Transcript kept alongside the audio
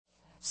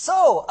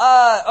So,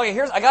 okay,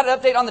 I got an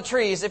update on the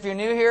trees. If you're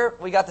new here,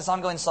 we got this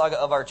ongoing saga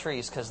of our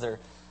trees because they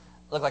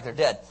look like they're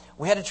dead.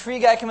 We had a tree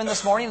guy come in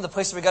this morning to the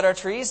place where we got our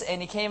trees, and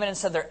he came in and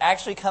said they're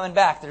actually coming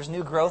back. There's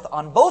new growth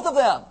on both of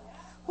them.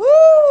 Woo!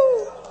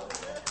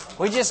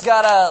 We just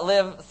got to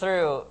live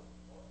through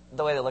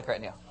the way they look right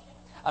now.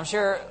 I'm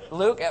sure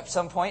Luke at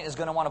some point is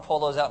going to want to pull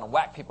those out and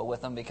whack people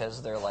with them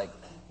because they're like,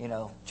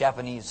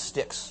 Japanese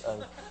sticks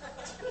of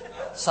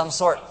some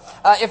sort.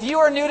 If you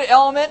are new to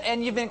Element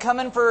and you've been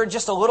coming for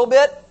just a little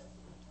bit,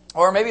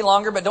 or maybe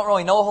longer, but don't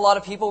really know a whole lot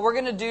of people, we're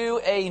going to do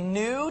a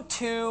new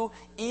to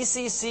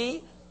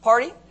ECC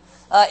party.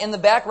 In the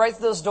back, right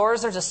through those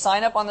doors, there's a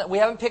sign up on that. We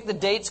haven't picked the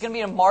date. It's going to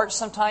be in March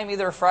sometime,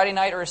 either a Friday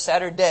night or a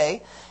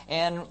Saturday.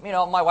 And,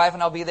 my wife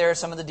and I'll be there.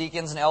 Some of the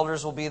deacons and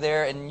elders will be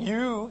there. And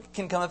you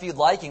can come if you'd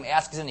like. You can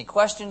ask us any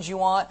questions you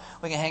want.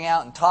 We can hang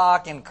out and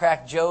talk and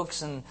crack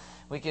jokes. And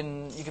you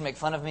can make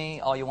fun of me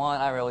all you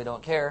want. I really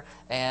don't care.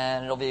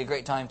 And it'll be a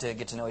great time to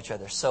get to know each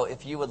other. So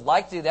if you would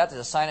like to do that,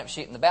 there's a sign-up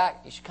sheet in the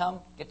back. You should come,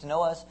 get to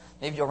know us.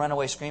 Maybe you'll run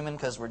away screaming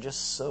because we're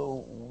just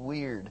so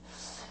weird.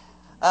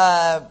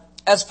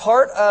 As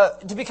part,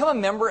 to become a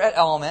member at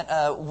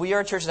Element, we are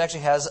a church that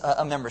actually has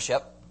a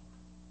membership.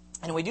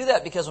 And we do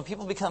that because when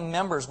people become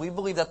members, we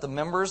believe that the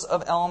members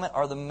of Element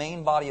are the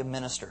main body of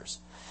ministers.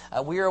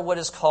 We are what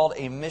is called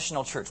a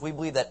missional church. We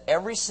believe that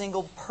every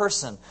single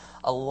person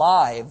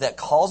alive that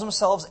calls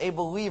themselves a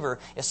believer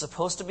is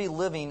supposed to be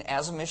living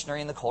as a missionary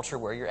in the culture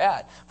where you're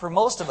at. For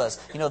most of us,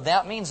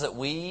 that means that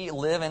we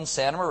live in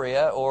Santa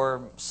Maria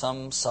or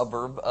some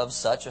suburb of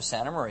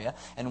Santa Maria,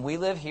 and we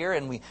live here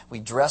and we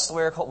dress the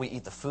way our culture, we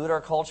eat the food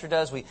our culture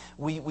does,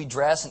 we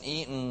dress and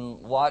eat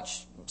and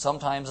watch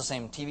sometimes the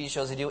same TV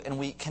shows they do, and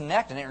we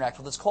connect and interact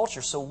with this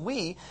culture. So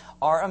we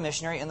are a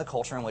missionary in the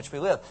culture in which we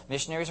live.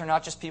 Missionaries are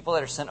not just people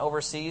that are sent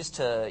overseas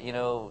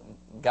to,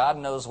 God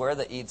knows where,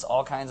 that eats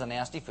all kinds of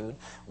nasty food.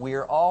 We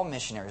are all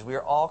missionaries. We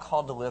are all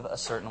called to live a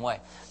certain way.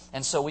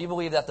 And so we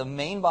believe that the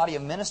main body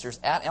of ministers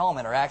at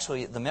Element are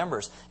actually the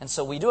members. And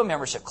so we do a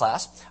membership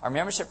class. Our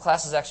membership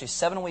class is actually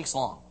 7 weeks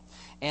long.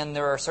 And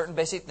there are certain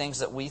basic things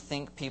that we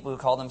think people who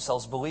call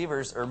themselves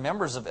believers or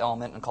members of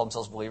Element and call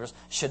themselves believers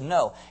should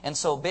know. And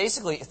so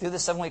basically, through the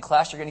 7-week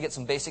class, you're going to get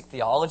some basic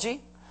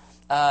theology.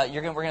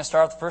 We're going to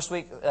start with the first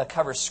week,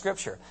 cover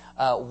Scripture.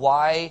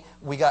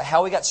 How we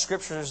got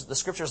Scriptures, the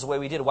Scriptures the way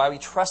we did, why we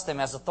trust them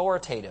as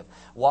authoritative.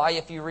 Why,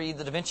 if you read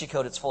the Da Vinci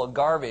Code, it's full of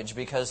garbage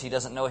because he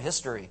doesn't know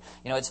history.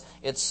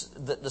 It's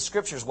the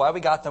Scriptures, why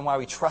we got them, why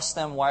we trust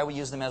them, why we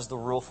use them as the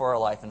rule for our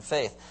life and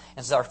faith.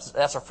 And so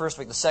that's our first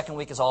week. The second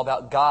week is all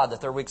about God. The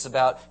third week is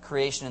about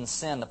creation and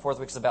sin. The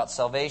fourth week is about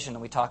salvation.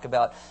 And we talk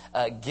about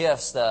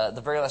gifts.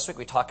 The very last week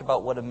we talk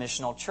about what a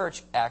missional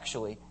church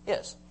actually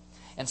is.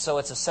 And so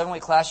it's a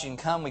 7-week class. You can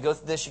come. We go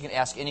through this. You can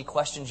ask any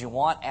questions you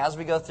want as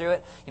we go through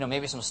it.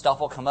 Maybe some stuff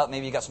will come up.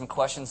 Maybe you got some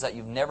questions that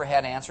you've never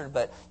had answered,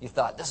 but you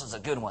thought, this is a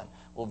good one.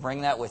 We'll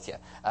bring that with you.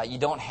 You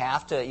don't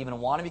have to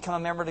even want to become a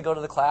member to go to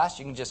the class.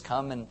 You can just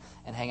come and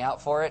hang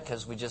out for it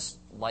because we just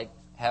like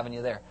having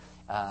you there.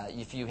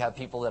 If you have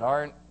people that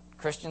aren't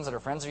Christians that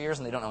are friends of yours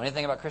and they don't know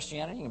anything about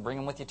Christianity, you can bring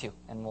them with you too,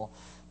 and we'll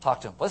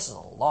talk to them. Well, this is a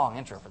long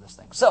intro for this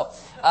thing. So,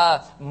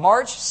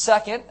 March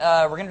 2nd,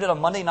 we're going to do it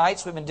on Monday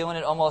nights. We've been doing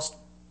it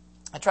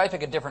I try to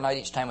pick a different night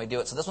each time we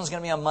do it. So this one's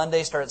going to be on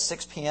Monday, start at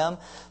 6 p.m.,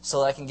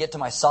 so that I can get to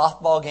my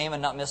softball game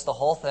and not miss the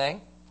whole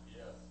thing.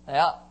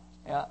 Yes.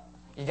 Yeah.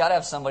 You got to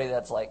have somebody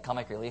that's like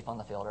comic relief on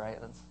the field, right?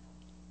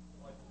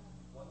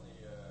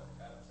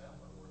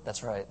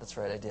 That's right,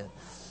 I did.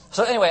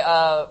 So anyway,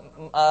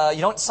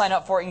 you don't sign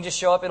up for it. You can just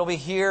show up. It'll be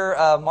here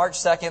March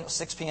 2nd,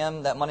 6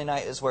 p.m. That Monday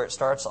night is where it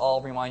starts. I'll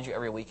remind you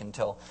every week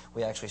until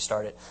we actually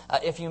start it.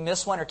 If you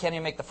miss one or can't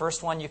even make the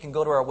first one, you can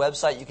go to our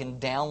website. You can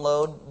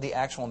download the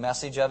actual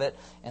message of it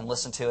and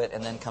listen to it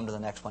and then come to the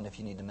next one if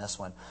you need to miss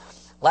one.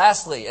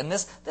 Lastly, and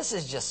this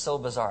is just so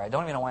bizarre. I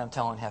don't even know why I'm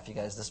telling half you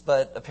guys this,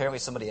 but apparently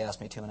somebody asked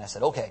me to, and I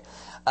said, okay.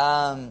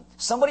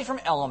 Somebody from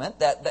Element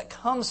that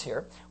comes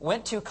here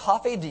went to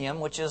Cafe Diem,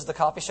 which is the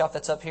coffee shop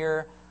that's up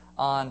here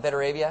on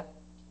Betaravia,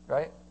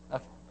 right?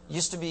 Okay.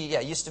 Used to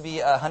be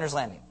Hunter's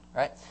Landing,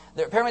 right?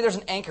 Apparently there's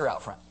an anchor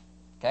out front,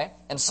 okay?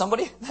 And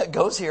somebody that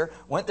goes here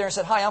went there and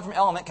said, hi, I'm from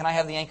Element, can I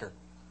have the anchor?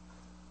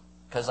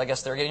 Because I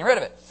guess they're getting rid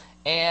of it.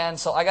 And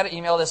so I got an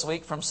email this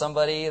week from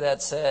somebody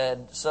that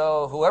said,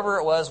 so whoever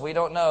it was, we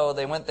don't know,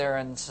 they went there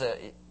and said,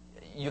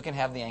 you can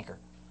have the anchor.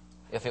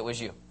 If it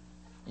was you,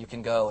 you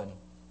can go and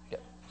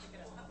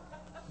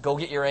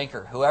get your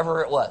anchor.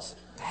 Whoever it was,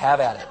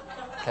 have at it,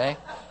 okay?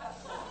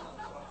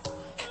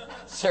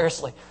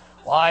 Seriously,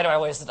 why do I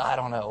waste it? I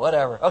don't know.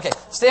 Whatever. Okay,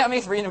 stay on me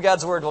for reading of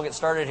God's Word. We'll get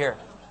started here.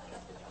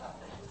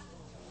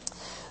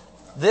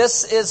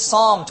 This is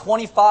Psalm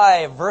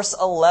 25, verse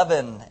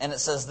 11, and it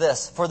says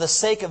this, for the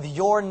sake of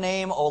your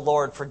name, O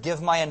Lord, forgive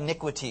my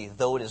iniquity,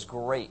 though it is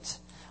great.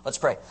 Let's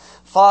pray.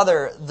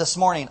 Father, this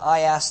morning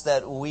I ask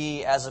that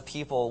we as a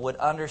people would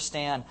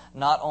understand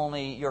not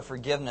only your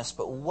forgiveness,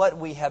 but what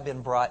we have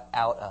been brought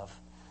out of.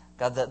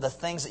 God, the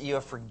things that you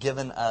have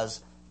forgiven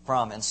us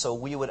from. And so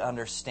we would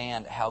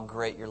understand how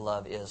great your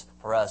love is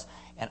for us,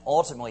 and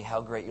ultimately how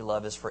great your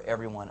love is for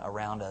everyone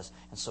around us.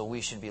 And so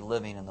we should be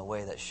living in the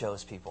way that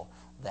shows people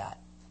that.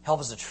 Help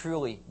us to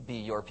truly be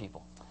your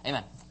people.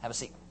 Amen. Have a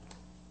seat.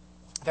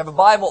 If you have a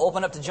Bible,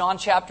 open up to John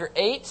chapter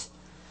 8.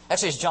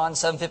 Actually, it's John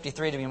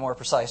 7:53 to be more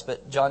precise,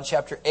 but John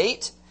chapter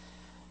 8.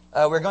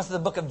 We're going through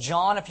the book of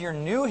John. If you're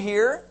new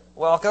here,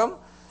 welcome.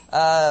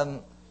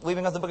 We've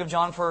been going through the book of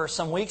John for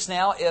some weeks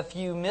now. If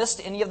you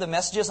missed any of the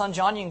messages on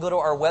John, you can go to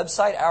our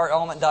website,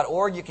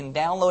 ourelement.org. You can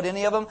download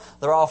any of them.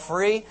 They're all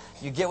free.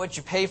 You get what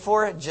you pay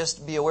for.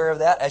 Just be aware of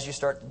that as you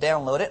start to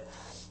download it.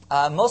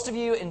 Most of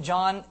you in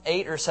John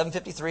 8 or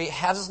 7:53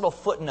 has this little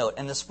footnote,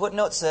 and this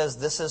footnote says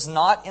this is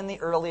not in the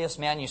earliest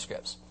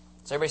manuscripts.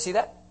 Does everybody see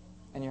that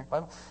in your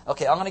Bible?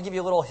 Okay, I'm going to give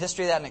you a little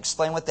history of that and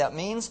explain what that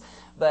means.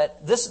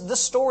 But this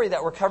story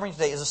that we're covering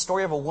today is a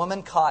story of a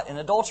woman caught in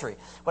adultery.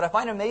 What I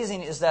find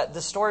amazing is that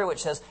this story,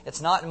 which says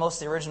it's not in most of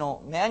the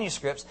original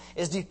manuscripts,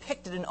 is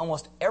depicted in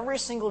almost every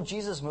single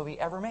Jesus movie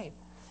ever made.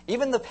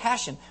 Even The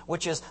Passion,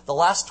 which is the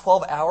last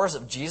 12 hours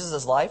of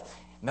Jesus' life,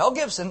 Mel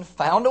Gibson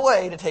found a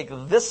way to take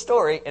this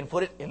story and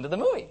put it into the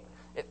movie.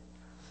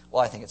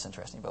 Well, I think it's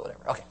interesting, but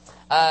whatever.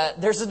 Okay.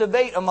 There's a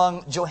debate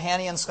among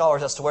Johannine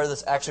scholars as to where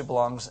this actually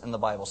belongs in the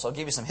Bible. So I'll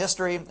give you some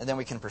history, and then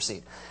we can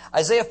proceed.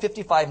 Isaiah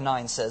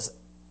 55:9 says,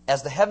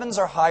 "As the heavens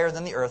are higher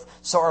than the earth,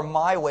 so are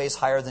my ways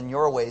higher than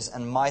your ways,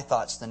 and my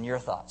thoughts than your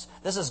thoughts."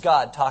 This is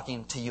God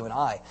talking to you and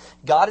I.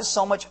 God is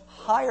so much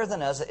higher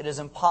than us that it is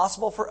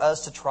impossible for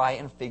us to try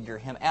and figure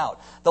Him out.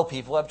 Though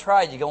people have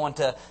tried. You go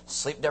into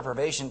sleep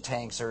deprivation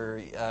tanks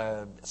or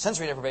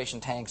sensory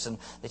deprivation tanks, and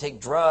they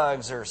take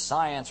drugs or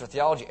science or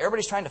theology.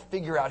 Everybody's trying to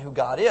figure out who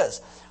God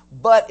is.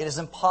 But it is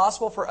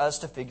impossible for us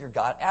to figure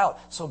God out.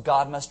 So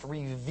God must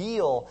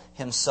reveal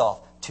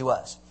Himself to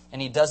us.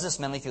 And He does this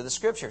mainly through the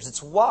Scriptures.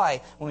 It's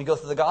why, when we go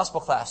through the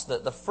gospel class,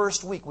 the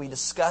first week we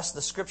discuss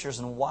the Scriptures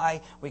and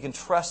why we can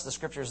trust the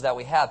Scriptures that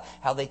we have,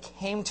 how they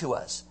came to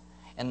us.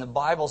 And the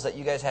Bibles that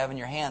you guys have in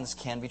your hands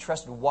can be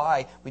trusted.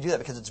 Why we do that?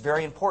 Because it's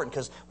very important.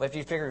 Because after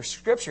you figure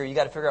Scripture, you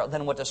got to figure out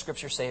then what does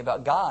Scripture say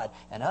about God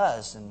and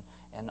us and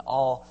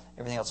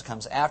everything else that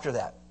comes after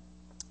that.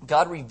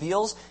 God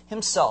reveals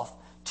Himself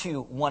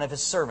to one of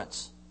His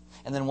servants.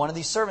 And then one of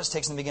these servants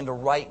takes and begin to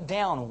write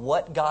down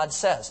what God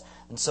says.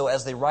 And so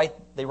as they write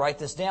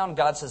this down,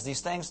 God says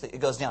these things, it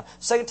goes down.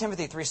 2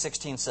 Timothy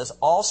 3:16 says,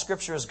 all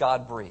Scripture is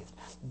God-breathed.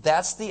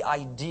 That's the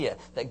idea,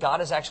 that God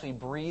has actually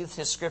breathed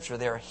His Scripture.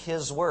 They are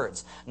His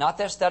words. Not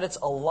just that it's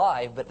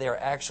alive, but they are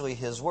actually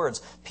His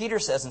words. Peter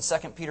says in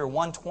 2 Peter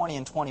 1:20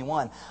 and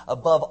 21,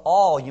 above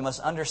all, you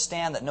must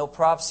understand that no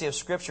prophecy of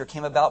Scripture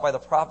came about by the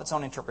prophet's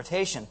own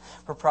interpretation.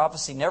 For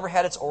prophecy never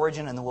had its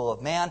origin in the will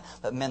of man,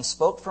 but men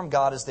spoke from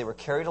God as they were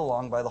carried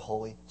along by the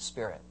Holy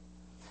Spirit.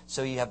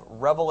 So you have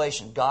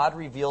revelation. God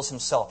reveals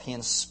Himself. He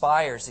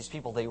inspires these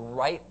people. They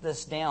write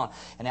this down.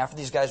 And after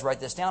these guys write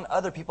this down,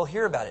 other people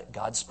hear about it.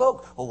 God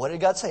spoke. Well, what did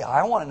God say?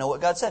 I want to know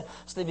what God said.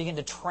 So they begin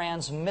to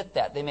transmit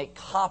that. They make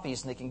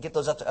copies, and they can get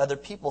those up to other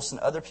people so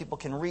other people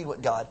can read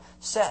what God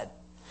said.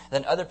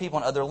 Then other people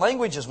in other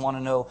languages want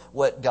to know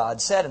what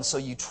God said. And so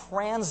you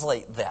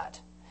translate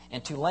that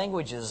into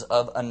languages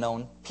of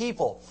unknown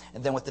people.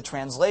 And then with the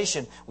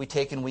translation, we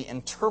take and we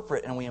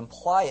interpret and we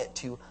apply it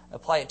to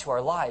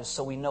our lives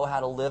so we know how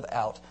to live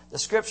out the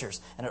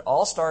Scriptures. And it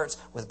all starts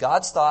with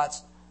God's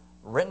thoughts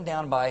written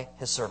down by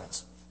His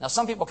servants. Now,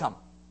 some people come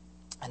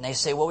and they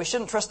say, well, we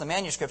shouldn't trust the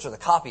manuscripts or the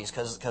copies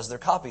because they're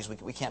copies.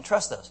 We can't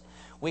trust those.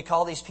 We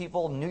call these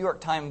people New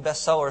York Times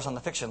bestsellers on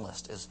the fiction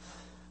list is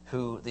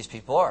who these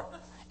people are.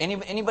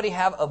 Anybody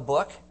have a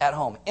book at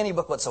home? Any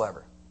book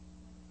whatsoever?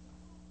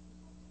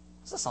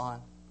 What's this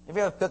on?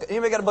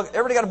 Anybody got a book?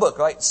 Everybody got a book,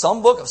 right?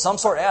 Some book of some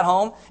sort at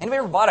home. Anybody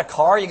ever bought a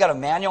car? You got a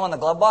manual in the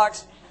glove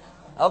box?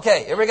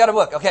 Okay, everybody got a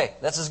book. Okay,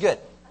 that's as good.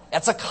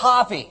 That's a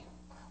copy.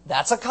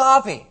 That's a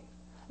copy.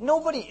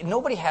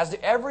 Nobody has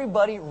to.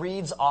 Everybody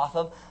reads off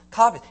of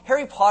copies.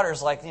 Harry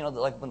Potter's like one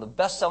of the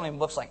best-selling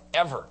books like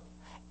ever.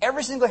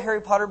 Every single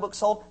Harry Potter book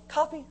sold,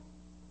 copy.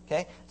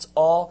 Okay? It's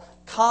all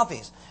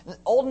copies. The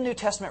Old and New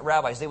Testament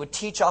rabbis, they would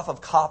teach off of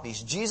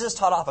copies. Jesus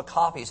taught off of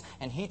copies,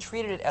 and He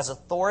treated it as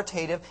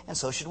authoritative, and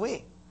so should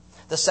we.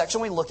 The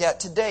section we look at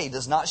today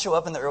does not show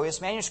up in the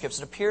earliest manuscripts.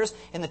 It appears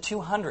in the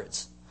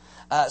 200s.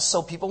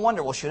 So people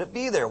wonder, well, should it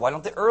be there? Why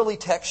don't the early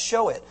texts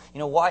show it?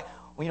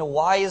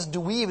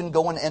 Do we even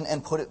go in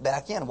and put it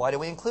back in? Why do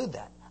we include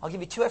that? I'll give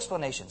you two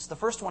explanations. The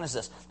first one is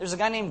this. There's a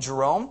guy named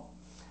Jerome.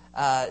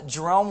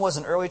 Jerome was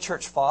an early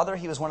church father.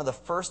 He was one of the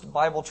first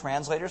Bible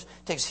translators.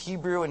 Takes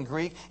Hebrew and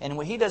Greek, and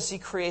what he does, he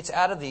creates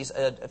out of these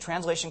a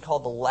translation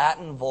called the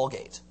Latin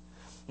Vulgate.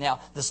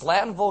 Now, this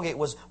Latin Vulgate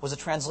was a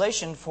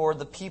translation for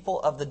the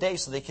people of the day,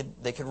 so they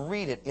could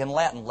read it in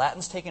Latin.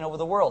 Latin's taking over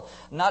the world.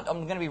 I'm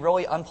going to be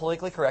really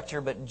unpolitically correct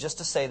here, but just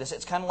to say this,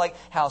 it's kind of like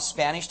how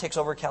Spanish takes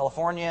over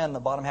California and the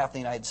bottom half of the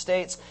United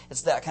States.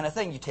 It's that kind of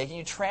thing. You take it,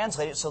 you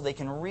translate it so they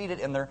can read it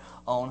in their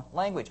own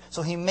language.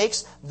 So he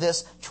makes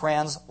this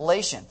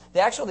translation.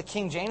 The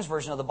King James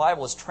Version of the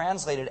Bible is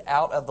translated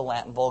out of the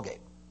Latin Vulgate.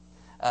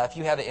 If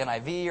you have an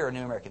NIV or a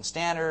New American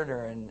Standard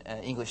or an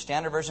English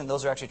Standard Version,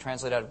 those are actually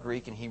translated out of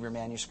Greek and Hebrew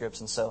manuscripts,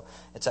 and so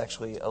it's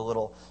actually a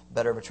little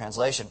better of a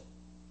translation.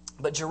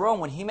 But Jerome,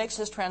 when he makes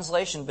his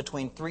translation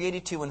between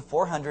 382 and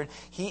 400,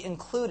 he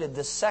included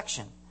this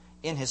section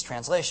in his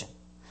translation.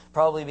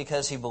 Probably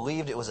because he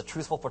believed it was a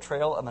truthful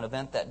portrayal of an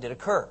event that did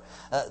occur.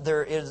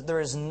 There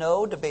is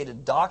no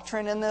debated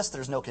doctrine in this.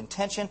 There's no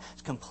contention.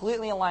 It's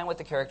completely in line with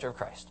the character of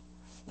Christ.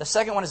 The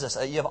second one is this.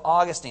 You have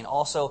Augustine,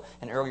 also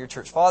an earlier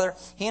church father.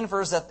 He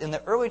infers that in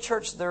the early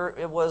church there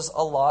was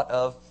a lot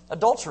of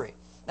adultery.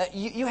 Now,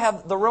 you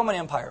have the Roman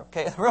Empire.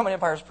 Okay, the Roman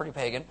Empire is pretty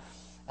pagan.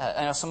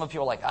 I know some of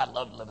people are like, I'd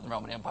love to live in the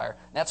Roman Empire.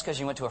 And that's because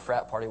you went to a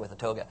frat party with a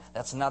toga.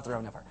 That's not the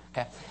Roman Empire.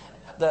 Okay.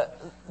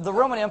 The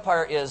Roman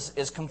Empire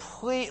is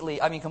completely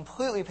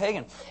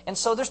pagan. And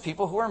so there's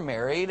people who are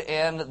married,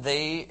 and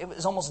it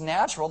was almost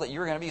natural that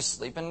you're going to be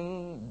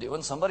sleeping,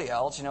 doing somebody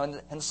else,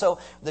 and so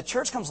the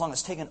church comes along,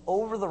 it's taken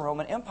over the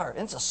Roman Empire.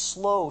 And it's a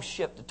slow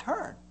ship to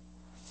turn.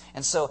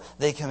 And so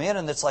they come in,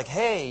 and it's like,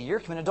 hey, you're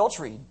committing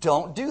adultery.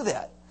 Don't do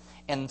that.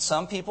 And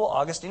some people,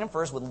 Augustine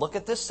infers, would look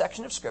at this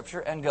section of Scripture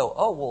and go,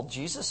 oh, well,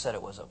 Jesus said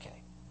it was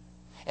okay.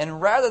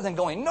 And rather than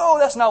going, no,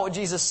 that's not what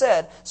Jesus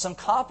said, some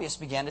copyists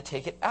began to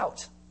take it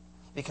out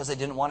because they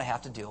didn't want to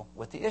have to deal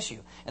with the issue.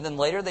 And then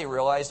later they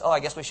realized,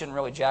 I guess we shouldn't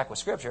really jack with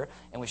Scripture,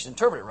 and we should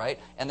interpret it right,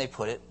 and they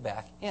put it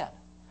back in.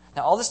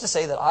 Now, all this to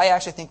say that I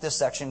actually think this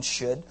section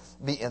should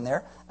be in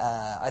there.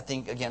 I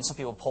think, again, some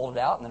people pulled it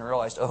out and then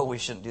realized, we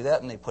shouldn't do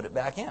that, and they put it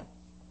back in.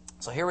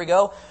 So here we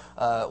go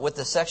with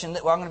the section.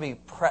 I'm going to be.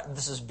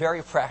 This is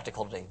very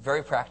practical today.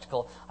 Very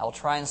practical. I will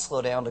try and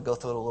slow down to go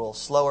through it a little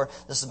slower.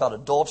 This is about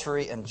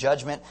adultery and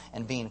judgment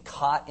and being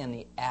caught in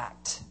the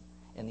act.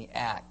 In the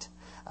act.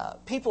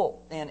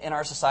 People in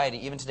our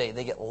society, even today,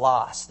 they get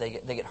lost. They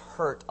get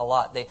hurt a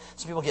lot.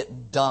 Some people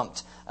get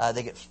dumped.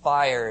 They get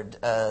fired.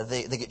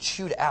 They get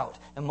chewed out.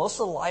 And most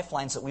of the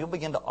lifelines that we will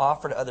begin to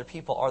offer to other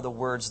people are the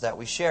words that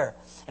we share.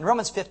 In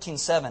Romans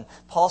 15:7,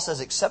 Paul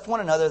says, accept one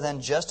another then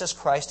just as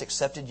Christ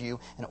accepted you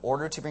in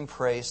order to bring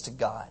praise to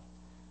God.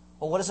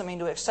 Well, what does it mean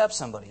to accept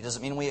somebody? Does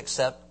it mean we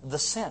accept the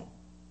sin?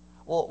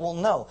 Well,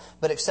 no.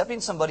 But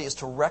accepting somebody is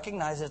to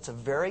recognize that it's a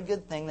very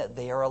good thing that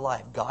they are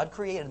alive. God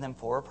created them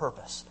for a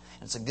purpose.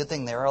 And it's a good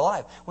thing they're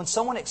alive. When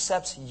someone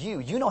accepts you,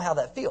 you know how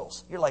that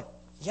feels. You're like,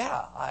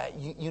 yeah,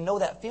 you know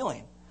that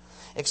feeling.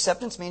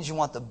 Acceptance means you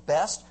want the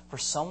best for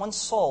someone's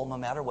soul no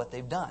matter what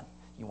they've done.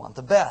 You want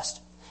the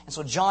best. And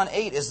so John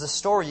 8 is the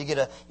story. You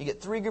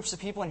get three groups of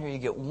people in here. You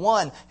get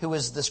one who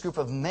is this group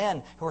of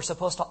men who are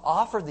supposed to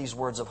offer these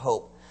words of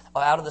hope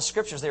out of the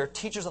Scriptures. They are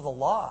teachers of the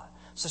law.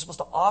 So they're supposed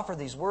to offer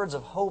these words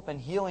of hope and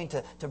healing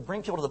to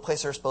bring people to the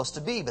place they're supposed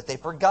to be. But they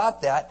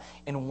forgot that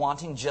in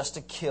wanting just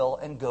to kill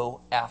and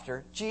go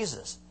after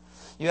Jesus.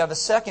 You have a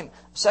second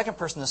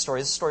person in the story.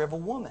 It's the story of a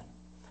woman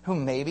who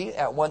maybe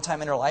at one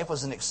time in her life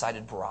was an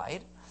excited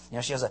bride.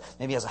 She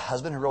maybe has a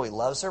husband who really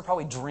loves her,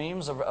 probably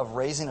dreams of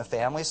raising a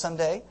family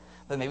someday.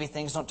 But maybe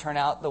things don't turn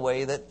out the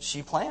way that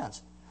she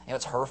plans.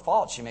 It's her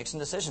fault. She makes some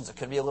decisions. It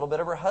could be a little bit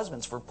of her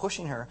husband's for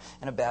pushing her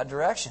in a bad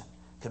direction.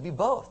 It could be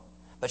both.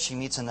 But she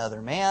meets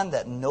another man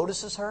that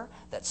notices her,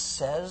 that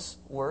says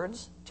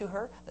words to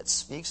her, that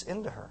speaks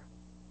into her.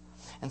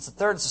 And the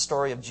third is the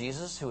story of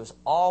Jesus, who is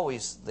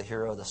always the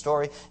hero of the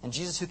story, and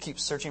Jesus who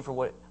keeps searching for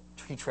what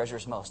he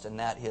treasures most, and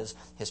that is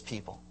his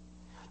people.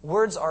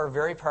 Words are a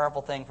very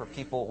powerful thing for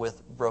people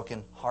with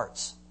broken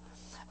hearts.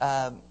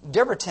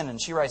 Deborah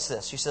Tinnen, she writes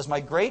this. She says,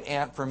 my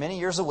great-aunt, for many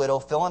years a widow,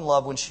 fell in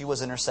love when she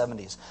was in her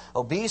 70s.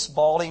 Obese,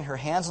 balding, her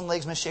hands and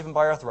legs misshapen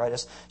by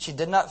arthritis, she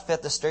did not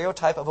fit the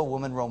stereotype of a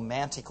woman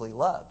romantically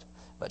loved.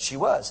 But she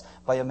was,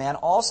 by a man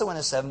also in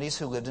his 70s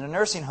who lived in a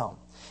nursing home.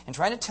 In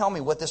trying to tell me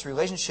what this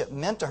relationship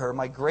meant to her,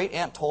 my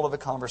great-aunt told of a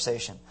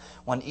conversation.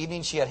 One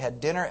evening she had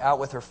had dinner out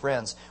with her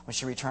friends. When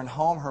she returned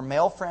home, her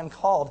male friend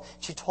called.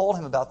 She told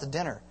him about the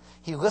dinner.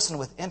 He listened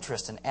with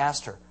interest and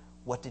asked her,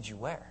 what did you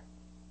wear?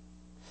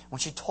 When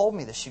she told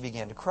me this, she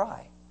began to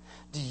cry.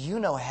 Do you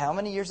know how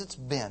many years it's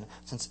been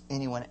since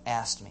anyone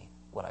asked me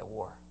what I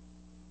wore?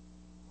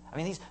 I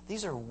mean,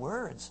 these are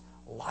words,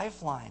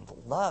 lifeline,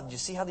 love. Do you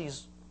see how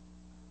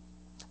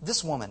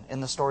This woman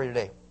in the story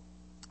today,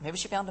 maybe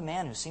she found a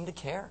man who seemed to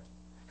care,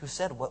 who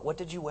said, what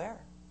did you wear?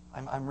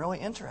 I'm really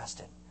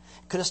interested.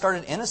 Could have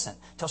started innocent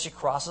until she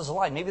crosses the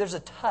line. Maybe there's a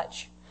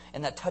touch.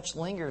 And that touch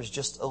lingers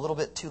just a little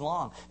bit too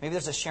long. Maybe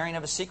there's a sharing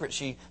of a secret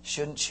she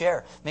shouldn't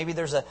share. Maybe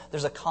there's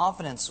a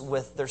confidence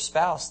with their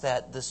spouse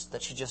that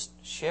she just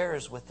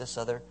shares with this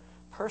other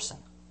person.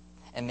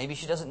 And maybe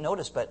she doesn't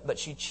notice, but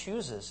she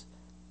chooses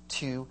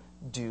to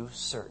do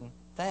certain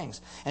things.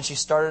 And she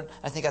started,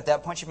 I think at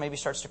that point, she maybe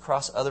starts to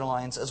cross other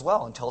lines as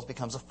well until it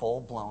becomes a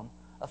full-blown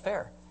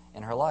affair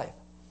in her life.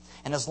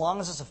 And as long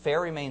as this affair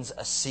remains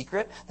a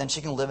secret, then she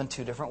can live in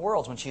two different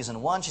worlds. When she's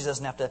in one, she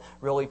doesn't have to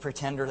really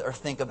pretend or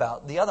think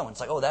about the other one.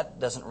 It's like, that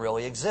doesn't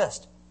really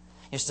exist.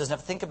 She doesn't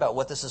have to think about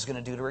what this is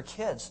going to do to her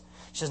kids.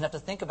 She doesn't have to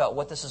think about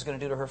what this is going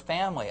to do to her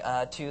family,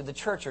 to the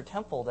church or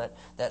temple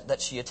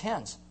that she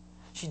attends.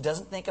 She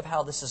doesn't think of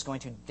how this is going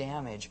to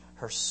damage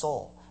her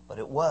soul. But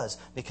it was,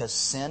 because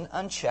sin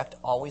unchecked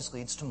always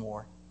leads to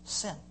more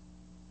sin.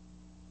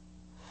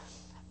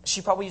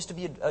 She probably used to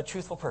be a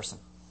truthful person.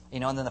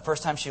 And then the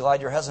first time she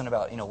lied to her husband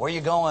about, where are you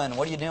going?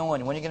 What are you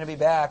doing? When are you going to be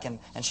back? And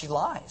she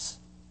lies.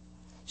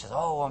 She says,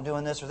 oh, I'm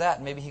doing this or that.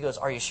 And maybe he goes,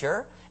 are you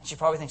sure? And she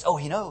probably thinks, oh,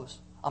 he knows.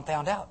 I'm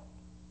found out.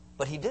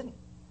 But he didn't.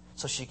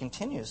 So she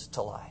continues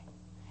to lie.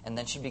 And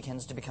then she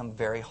begins to become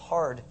very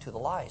hard to the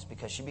lies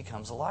because she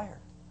becomes a liar.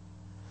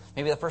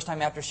 Maybe the first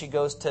time after she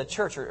goes to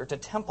church or to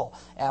temple,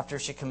 after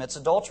she commits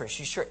adultery,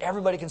 she's sure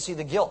everybody can see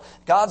the guilt.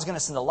 God's going to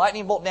send a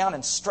lightning bolt down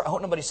and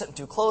hope nobody's sitting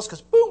too close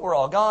because, boom, we're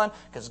all gone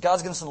because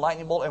God's going to send a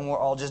lightning bolt and we're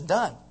all just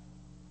done.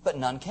 But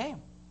none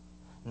came.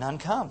 None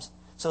comes.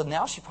 So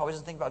now she probably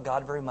doesn't think about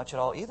God very much at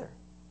all either.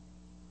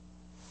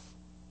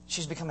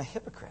 She's become a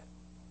hypocrite.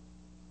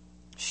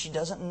 She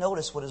doesn't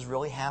notice what is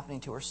really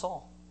happening to her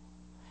soul.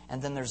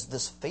 And then there's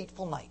this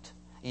fateful night.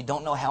 You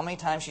don't know how many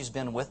times she's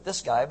been with this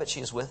guy, but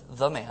she is with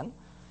the man.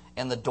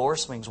 And the door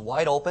swings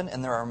wide open,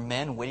 and there are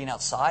men waiting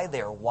outside.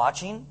 They are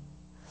watching.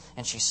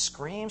 And she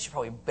screams. She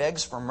probably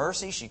begs for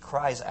mercy. She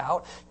cries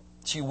out.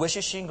 She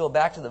wishes she can go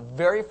back to the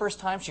very first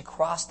time she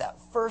crossed that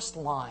first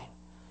line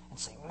and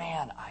say,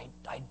 man,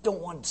 I don't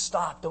want to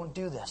stop. Don't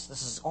do this.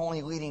 This is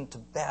only leading to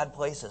bad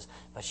places.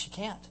 But she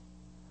can't.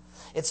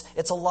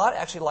 It's a lot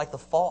actually like the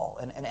fall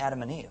and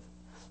Adam and Eve.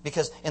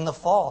 Because in the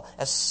fall,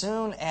 as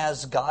soon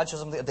as God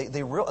shows them,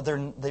 they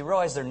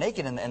realize they're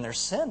naked and there's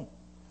sin.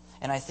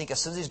 And I think as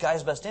soon as these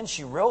guys bust in,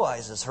 she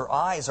realizes her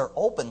eyes are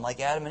open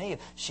like Adam and Eve.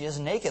 She is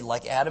naked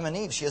like Adam and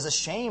Eve. She is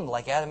ashamed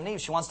like Adam and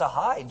Eve. She wants to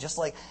hide just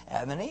like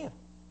Adam and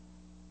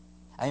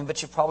Eve. But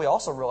she probably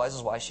also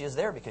realizes why she is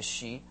there, because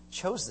she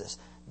chose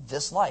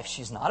this life.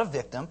 She's not a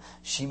victim.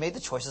 She made the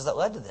choices that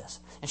led to this.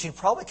 And she'd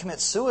probably commit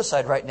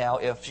suicide right now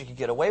if she could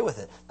get away with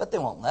it. But they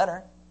won't let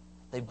her.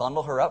 They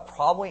bundle her up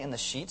probably in the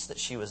sheets that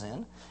she was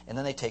in, and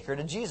then they take her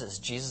to Jesus.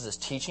 Jesus is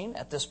teaching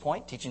at this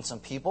point, teaching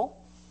some people.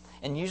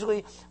 And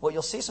usually what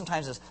you'll see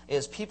sometimes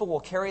is people will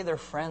carry their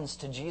friends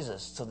to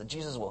Jesus so that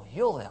Jesus will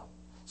heal them.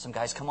 Some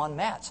guys come on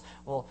mats.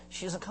 Well,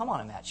 she doesn't come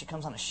on a mat. She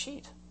comes on a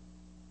sheet.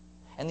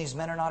 And these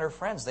men are not her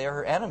friends. They are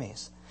her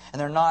enemies. And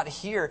they're not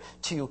here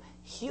to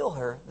heal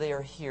her. They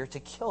are here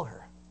to kill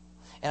her.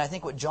 And I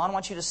think what John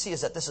wants you to see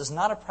is that this is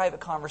not a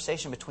private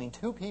conversation between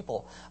two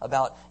people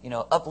about,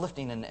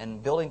 uplifting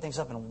and building things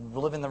up and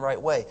living the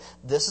right way.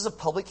 This is a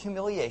public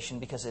humiliation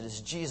because it is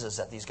Jesus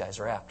that these guys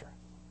are after.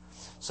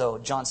 So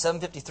John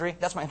 7:53,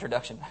 that's my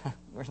introduction.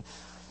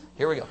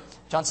 Here we go.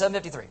 John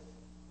 7:53.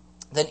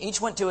 Then each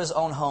went to his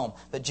own home,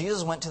 but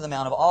Jesus went to the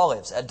Mount of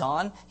Olives. At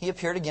dawn, he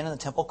appeared again in the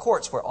temple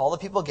courts, where all the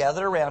people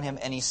gathered around him,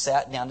 and he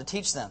sat down to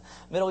teach them.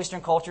 Middle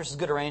Eastern culture is a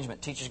good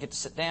arrangement. Teachers get to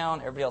sit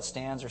down, everybody else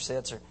stands or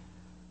sits or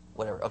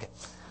whatever. Okay.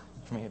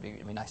 For me,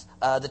 it'd be nice.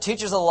 The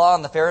teachers of the law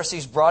and the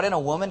Pharisees brought in a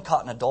woman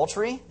caught in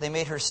adultery. They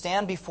made her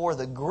stand before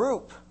the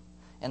group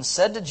and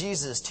said to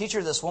Jesus,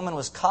 "Teacher, this woman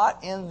was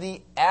caught in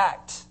the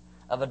act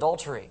of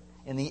adultery."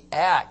 In the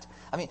act.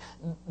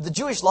 The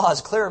Jewish law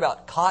is clear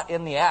about caught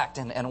in the act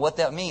and what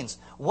that means.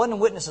 One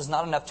witness is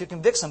not enough to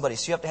convict somebody,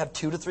 so you have to have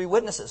 2 to 3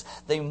 witnesses.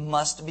 They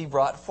must be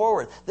brought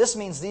forward. This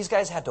means these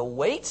guys had to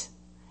wait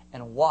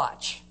and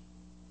watch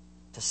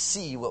to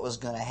see what was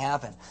going to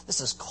happen. This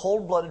is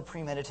cold-blooded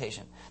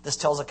premeditation. This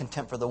tells a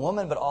contempt for the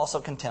woman, but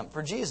also contempt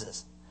for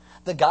Jesus.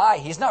 The guy,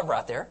 he's not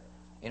brought there.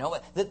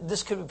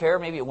 This could compare,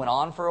 maybe it went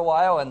on for a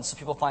while, and some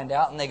people find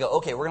out, and they go,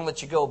 okay, we're going to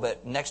let you go,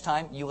 but next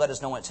time you let us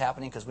know when it's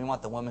happening because we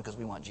want the woman because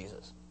we want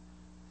Jesus.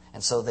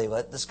 And so they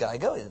let this guy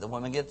go.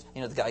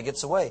 The guy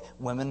gets away.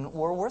 Women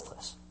were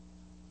worthless.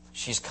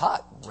 She's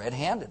caught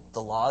red-handed.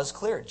 The law is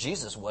clear.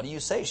 Jesus, what do you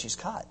say? She's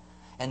caught.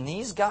 And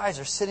these guys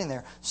are sitting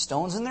there,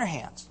 stones in their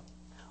hands,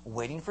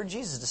 waiting for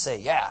Jesus to say,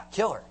 yeah,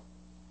 kill her.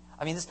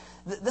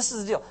 This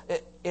is the deal.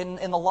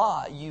 In the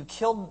law, you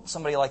killed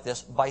somebody like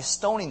this by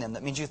stoning them.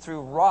 That means you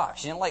threw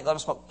rocks. You didn't let them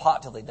smoke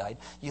pot till they died.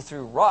 You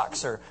threw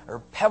rocks or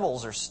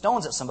pebbles or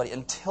stones at somebody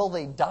until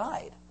they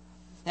died.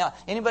 Now,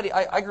 anybody,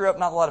 I grew up,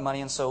 not a lot of money,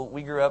 and so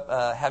we grew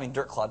up having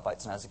dirt clod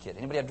fights when I was a kid.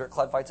 Anybody have dirt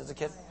clod fights as a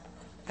kid?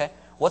 Okay.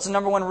 What's the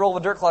number one rule of a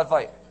dirt clod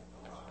fight?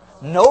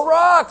 No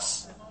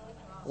rocks.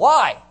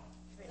 Why?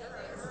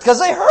 Because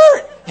they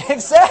hurt.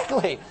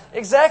 Exactly.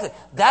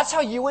 That's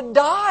how you would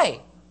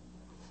die.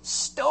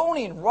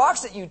 Stoning,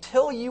 rocks at you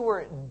till you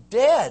were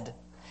dead.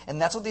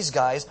 And that's what these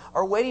guys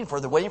are waiting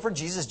for. They're waiting for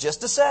Jesus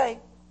just to say,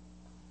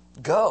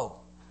 go.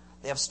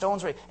 They have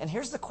stones ready. And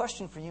here's the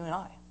question for you and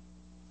I.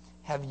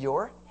 Have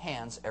your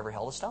hands ever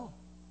held a stone?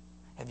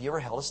 Have you ever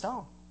held a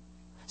stone?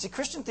 See,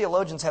 Christian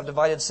theologians have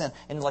divided sin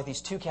into like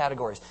these 2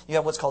 categories. You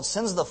have what's called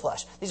sins of the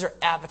flesh. These are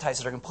appetites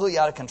that are completely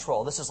out of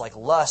control. This is like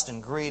lust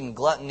and greed and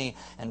gluttony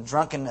and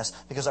drunkenness,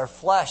 because our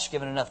flesh,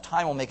 given enough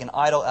time, will make an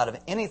idol out of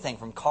anything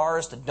from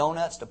cars to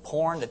donuts to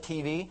porn to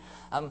TV.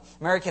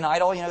 American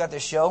Idol, got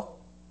this show?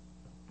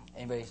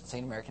 Anybody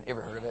seen American?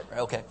 Ever heard of it?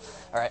 Okay.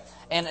 All right.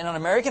 And on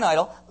American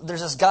Idol,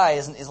 there's this guy,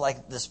 is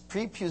like this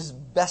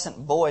prepubescent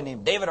boy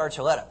named David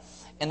Archuleta.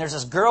 And there's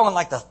this girl in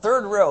like the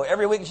 3rd row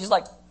every week, and she's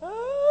like,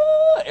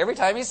 every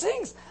time he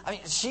sings.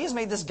 She's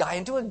made this guy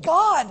into a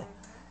god.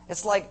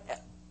 It's like,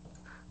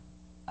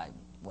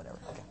 whatever.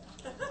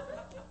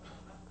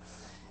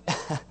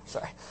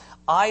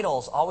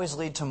 Idols always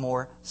lead to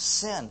more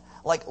sin.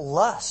 Like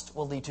lust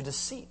will lead to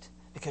deceit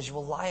because you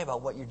will lie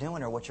about what you're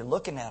doing or what you're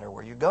looking at or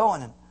where you're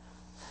going. And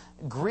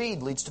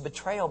greed leads to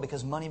betrayal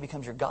because money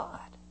becomes your God.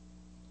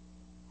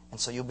 And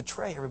so you'll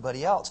betray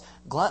everybody else.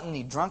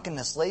 Gluttony,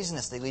 drunkenness,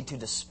 laziness, they lead to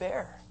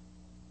despair.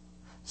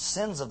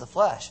 Sins of the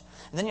flesh.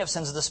 And then you have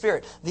sins of the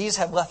spirit. These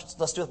have less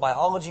to do with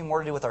biology, more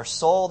to do with our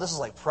soul. This is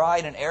like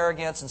pride and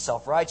arrogance and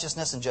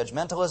self-righteousness and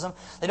judgmentalism.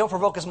 They don't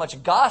provoke as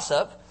much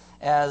gossip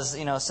as,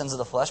 sins of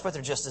the flesh, but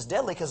they're just as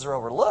deadly because they're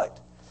overlooked.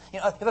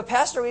 If a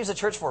pastor leaves a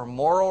church for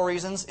moral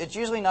reasons, it's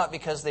usually not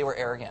because they were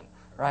arrogant,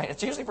 right?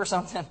 It's usually for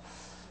something,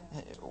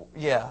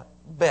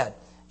 bad.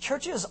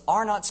 Churches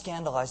are not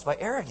scandalized by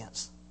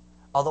arrogance,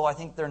 although I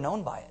think they're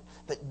known by it.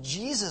 But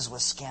Jesus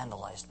was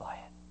scandalized by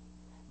it.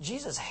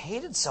 Jesus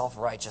hated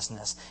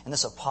self-righteousness and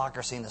this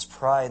hypocrisy and this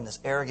pride and this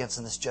arrogance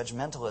and this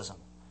judgmentalism.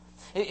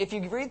 If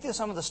you read through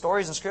some of the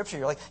stories in Scripture,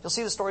 you'll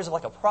see the stories of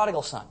like a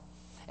prodigal son.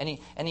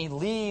 And he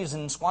leaves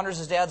and squanders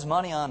his dad's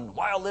money on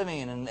wild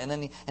living. And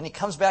then he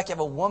comes back. You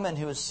have a woman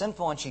who is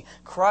sinful and she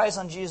cries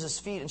on Jesus'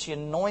 feet and she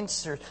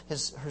anoints her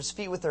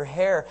feet with her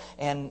hair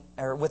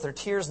or with her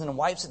tears and then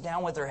wipes it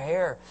down with her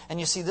hair. And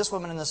you see this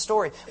woman in the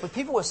story. With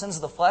people with sins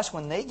of the flesh,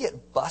 when they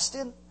get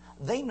busted,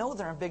 they know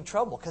they're in big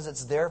trouble because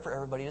it's there for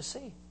everybody to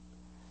see.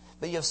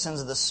 But you have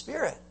sins of the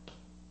Spirit.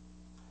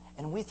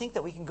 And we think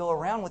that we can go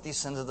around with these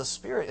sins of the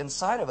Spirit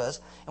inside of us,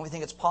 and we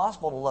think it's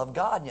possible to love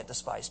God and yet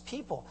despise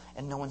people,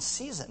 and no one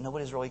sees it.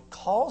 Nobody really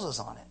calls us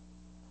on it.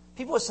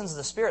 People with sins of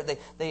the Spirit,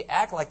 they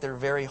act like they're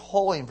very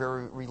holy and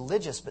very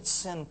religious, but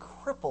sin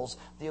cripples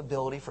the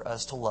ability for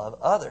us to love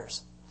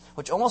others,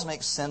 which almost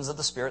makes sins of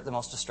the Spirit the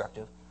most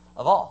destructive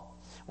of all.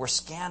 We're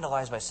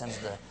scandalized by sins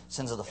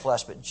of the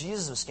flesh, but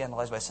Jesus was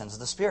scandalized by sins of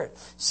the Spirit.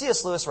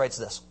 C.S. Lewis writes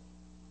this.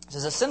 He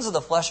says, the sins of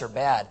the flesh are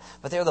bad,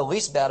 but they are the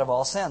least bad of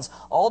all sins.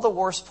 All the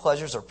worst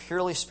pleasures are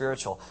purely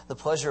spiritual. The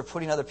pleasure of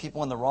putting other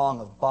people in the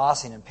wrong, of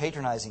bossing and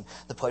patronizing,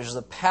 the pleasures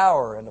of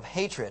power and of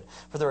hatred.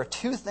 For there are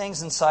two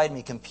things inside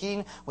me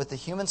competing with the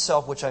human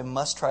self which I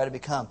must try to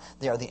become.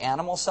 They are the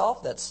animal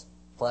self, that's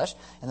flesh,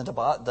 and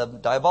the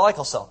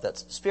diabolical self,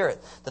 that's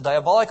spirit. The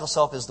diabolical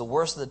self is the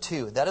worst of the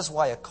two. That is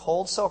why a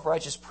cold,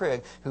 self-righteous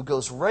prig who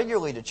goes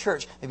regularly to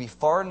church may be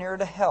far nearer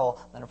to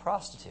hell than a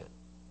prostitute.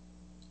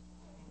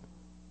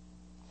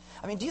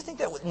 I mean, do you think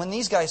that when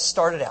these guys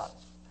started out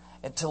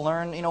to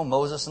learn,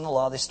 Moses and the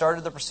law, they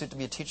started the pursuit to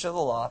be a teacher of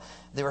the law,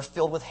 they were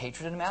filled with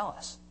hatred and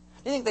malice?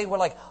 Do you think they were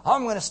like,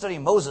 I'm going to study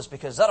Moses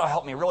because that'll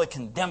help me really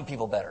condemn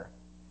people better?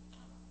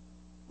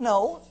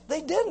 No,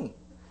 they didn't.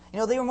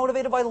 They were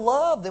motivated by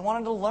love. They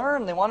wanted to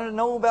learn. They wanted to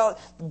know about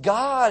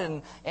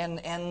God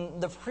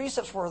and the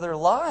precepts for their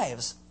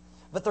lives.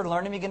 But their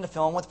learning began to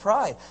fill them with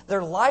pride.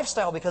 Their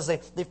lifestyle, because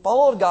they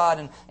followed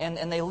God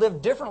and they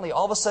lived differently,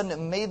 all of a sudden it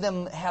made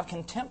them have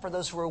contempt for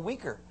those who were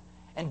weaker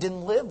and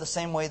didn't live the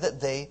same way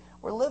that they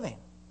were living.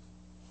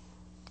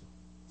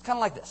 It's kind of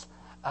like this.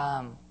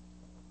 Have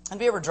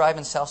you ever drive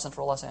in South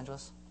Central Los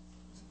Angeles?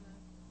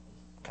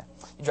 Okay.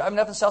 You're driving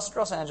up in South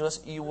Central Los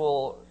Angeles, you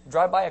will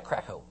drive by a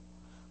crack hoe.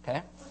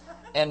 Okay?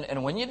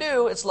 And when you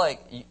do, it's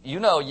like, you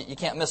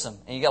can't miss them.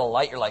 And you got a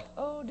light, you're like,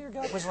 oh, dear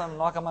God, please let them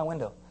knock on my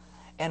window.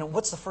 And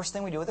what's the first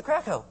thing we do with the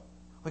crack hoe?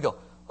 We go,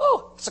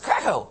 oh, it's a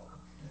crack hoe.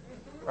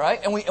 Right?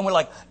 And we're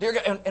like, dear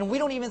God, and we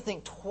don't even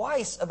think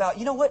twice about,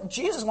 what?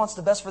 Jesus wants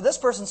the best for this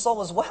person's soul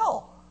as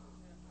well.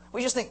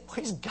 We just think,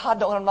 please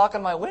God, don't let him knock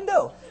on my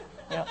window.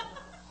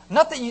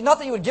 Not that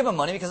you would give them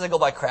money because they go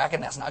buy crack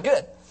and that's not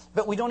good.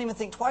 But we don't even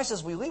think twice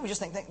as we leave. We just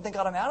think, thank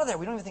God I'm out of there.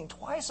 We don't even think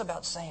twice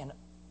about saying,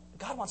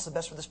 God wants the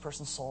best for this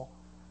person's soul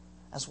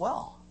as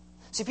well.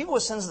 See, people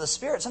with sins of the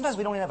Spirit, sometimes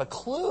we don't even have a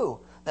clue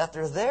that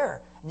they're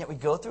there, and yet we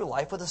go through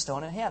life with a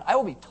stone in hand. I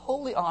will be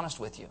totally honest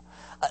with you.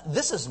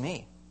 This is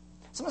me.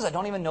 Sometimes I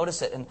don't even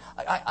notice it, and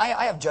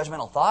I have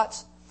judgmental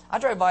thoughts. I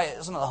drive by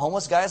some of the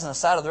homeless guys on the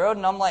side of the road,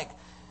 and I'm like,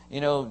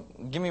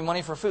 give me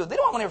money for food. They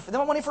don't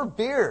want money for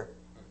beer.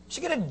 You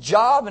should get a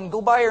job and go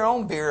buy your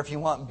own beer if you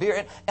want beer.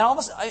 And all of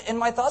a sudden, and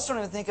my thoughts don't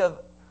even think of,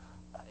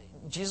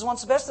 Jesus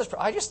wants the best for this.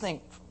 I just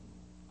think,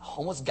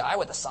 homeless guy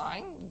with a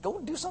sign, go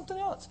do something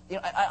else.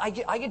 I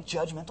get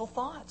judgmental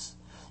thoughts.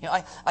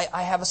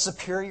 I have a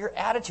superior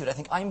attitude. I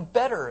think I'm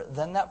better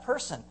than that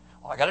person.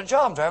 I got a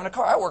job. I'm driving a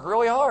car. I work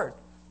really hard.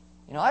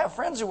 I have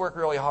friends who work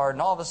really hard,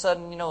 and all of a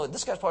sudden,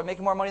 this guy's probably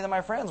making more money than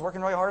my friends, working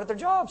really hard at their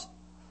jobs.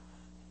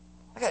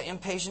 I got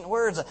impatient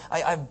words. I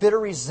have bitter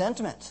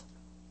resentment.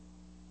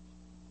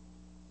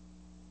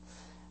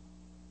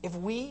 If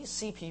we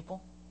see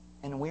people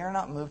and we are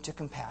not moved to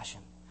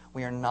compassion,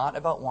 we are not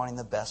about wanting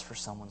the best for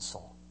someone's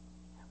soul.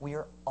 We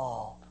are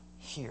all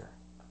here.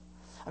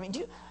 I mean, do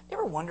you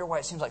ever wonder why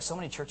it seems like so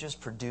many churches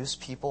produce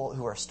people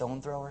who are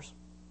stone throwers?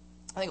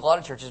 I think a lot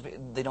of churches,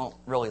 they don't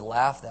really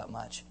laugh that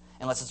much,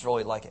 unless it's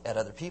really like at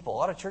other people. A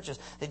lot of churches,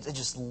 they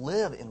just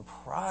live in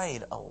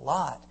pride a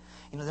lot.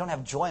 They don't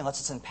have joy unless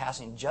it's in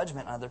passing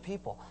judgment on other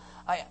people.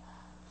 I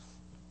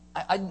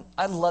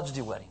love to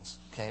do weddings.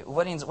 Okay,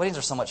 weddings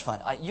are so much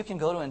fun. You can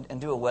go to and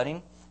do a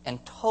wedding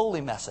and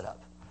totally mess it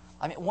up.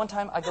 I mean, one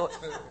time I go,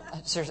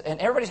 seriously, and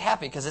everybody's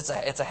happy because it's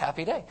a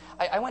happy day.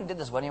 I went and did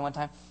this wedding one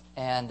time,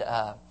 and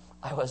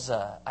I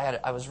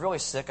was really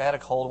sick. I had a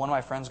cold. One of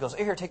my friends goes,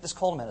 "Hey, here, take this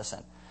cold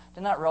medicine."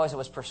 Did not realize it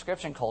was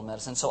prescription cold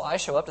medicine. So I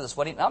show up to this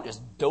wedding, and I'm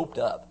just doped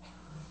up.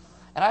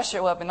 And I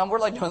show up, and we're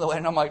like doing the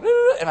wedding, and I'm like,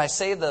 "Woo," and I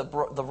say the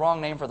wrong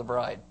name for the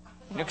bride,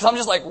 because I'm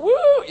just like, "Woo,"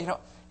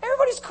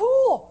 everybody's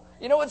cool.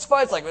 It's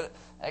fine. It's like,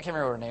 I can't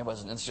remember what her name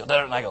was, and she goes,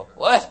 and I go,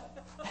 "What?"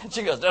 And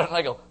she goes, and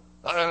I go,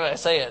 I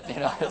say it,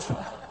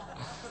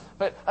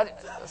 But,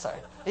 sorry.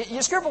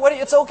 You screw up a wedding,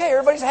 it's okay.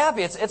 Everybody's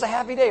happy. It's a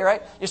happy day,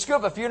 right? You screw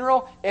up a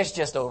funeral, it's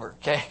just over,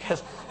 okay?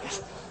 Because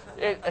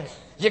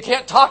you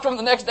can't talk to them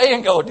the next day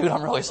and go, "Dude,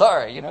 I'm really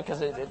sorry,"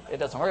 because it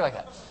doesn't work like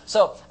that.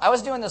 So I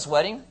was doing this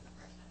wedding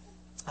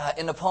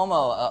in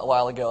Napomo a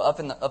while ago, up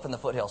in the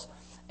foothills.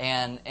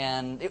 And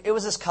it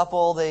was this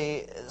couple.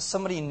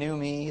 Somebody knew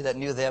me that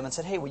knew them and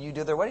said, "Hey, will you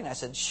do their wedding?" I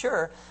said,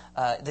 "Sure."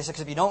 They said,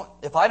 "Because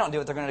if I don't do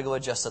it, they're going to go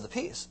adjust of the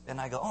peace."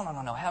 And I go, "Oh,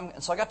 no.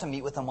 And so I got to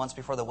meet with them once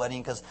before the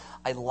wedding because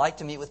I like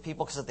to meet with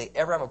people because if they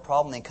ever have a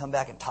problem, they come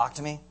back and talk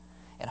to me.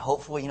 And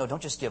hopefully,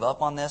 don't just give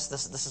up on this.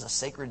 This is a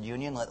sacred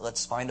union.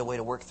 Let's find a way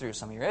to work through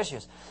some of your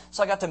issues."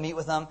 So I got to meet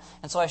with them,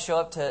 and so I show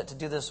up to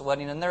do this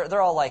wedding, and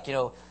they're all like,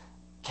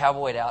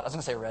 cowboyed out. I was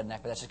going to say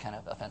redneck, but that's just kind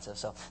of offensive.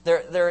 So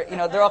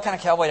they're all kind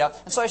of cowboyed out.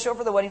 And so I show up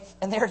for the wedding,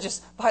 and they're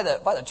just by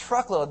the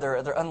truckload. They're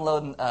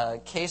unloading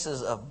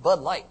cases of Bud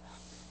Light.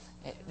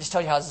 Just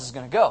tell you how this is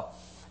going to go.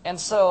 And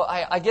so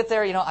I get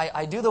there.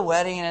 I do the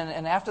wedding,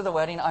 and after the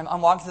wedding,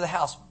 I'm walking through the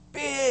house,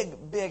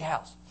 big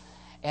house,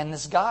 and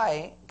this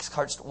guy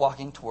starts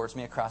walking towards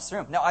me across the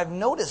room. Now I've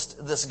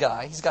noticed this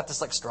guy. He's got this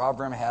like straw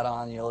brim hat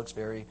on. Looks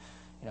very,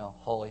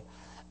 holy.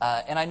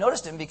 And I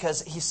noticed him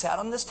because he sat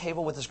on this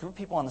table with this group of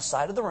people on the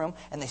side of the room,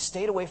 and they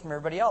stayed away from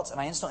everybody else.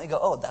 And I instantly go,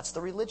 "Oh, that's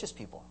the religious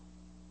people."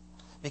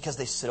 Because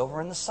they sit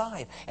over on the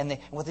side. And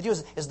what they do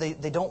is they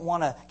don't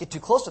want to get too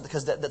close to it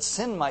because that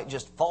sin might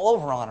just fall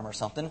over on them or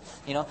something.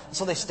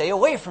 So they stay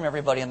away from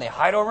everybody, and they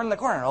hide over in the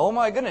corner. "Oh,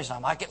 my goodness, I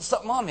might get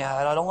something on me.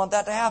 I don't want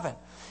that to happen."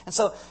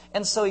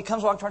 And so he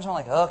comes walking towards me. I'm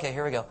like, "Okay,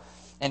 here we go."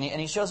 And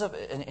he shows up,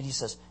 and he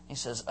says,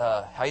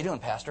 "How you doing,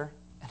 Pastor?"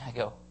 And I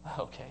go,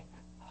 "Okay.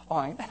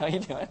 Fine. How you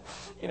doing?"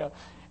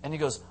 And he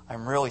goes,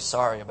 "I'm really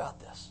sorry about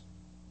this."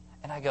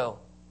 And I go,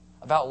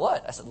 "About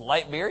what?" I said,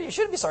 "Light beer? You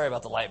shouldn't be sorry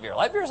about the light beer.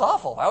 Light beer is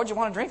awful. Why would you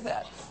want to drink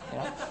that?"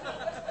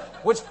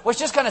 Which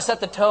just kind of set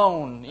the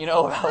tone,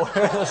 about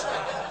where this.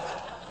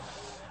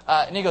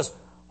 And he goes,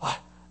 "What?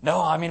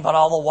 No, I mean about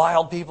all the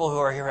wild people who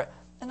are here."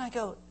 And I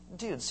go,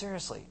 "Dude,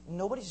 seriously,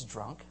 nobody's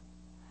drunk.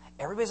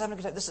 Everybody's having a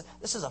good time.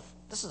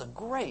 This is a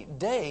great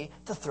day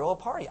to throw a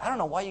party. I don't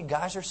know why you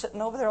guys are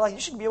sitting over there like you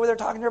should be over there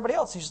talking to everybody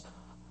else." He's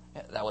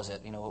yeah, that was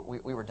it.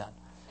 We were done.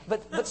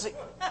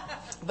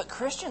 But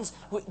Christians,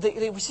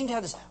 we seem to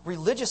have this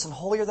religious and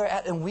holier they're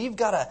at, and we've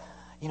got to,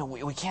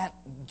 we can't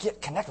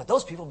connect with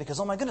those people because,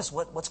 oh my goodness,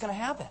 what's going to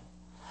happen?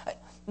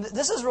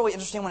 This is really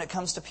interesting when it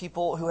comes to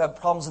people who have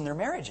problems in their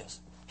marriages.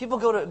 People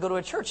go to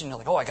a church and you're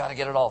like, "Oh, I got to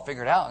get it all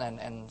figured out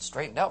and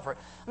straightened out for it."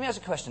 Let me ask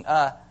you a question.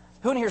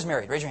 Who in here is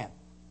married? Raise your hand.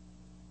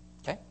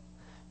 Okay.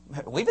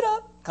 Leave it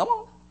up. Come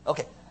on.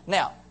 Okay.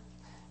 Now,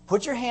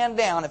 put your hand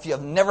down if you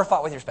have never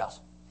fought with your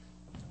spouse.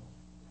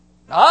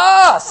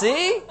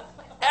 See?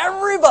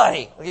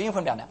 Everybody. Okay, you can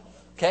put them down now.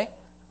 Okay?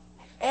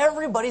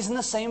 Everybody's in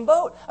the same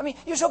boat. I mean,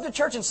 you show up to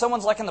church and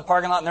someone's like in the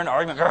parking lot and they're in an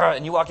argument,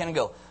 and you walk in and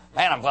go,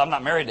 "Man, I'm glad I'm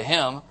not married to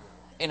him."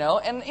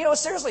 And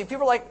seriously,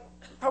 people are like,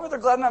 probably they're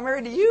glad I'm not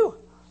married to you.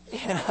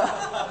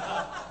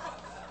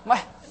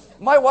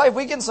 My wife,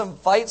 we get in some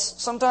fights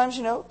sometimes,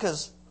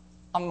 because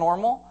I'm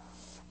normal.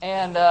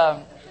 And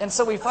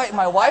so we fight, and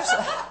my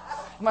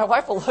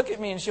wife will look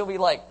at me and she'll be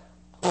like,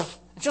 and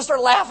she'll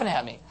start laughing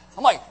at me.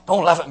 I'm like,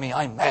 "Don't laugh at me,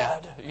 I'm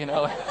mad,"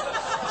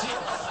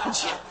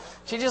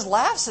 She just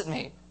laughs at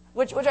me,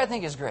 which I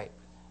think is great.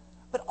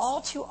 But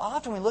all too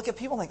often we look at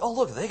people and think, "Oh,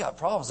 look, they got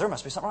problems. There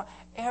must be something wrong."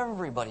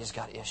 Everybody's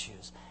got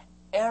issues.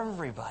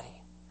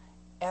 Everybody.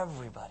 And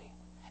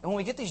when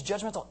we get these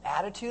judgmental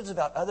attitudes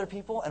about other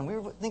people and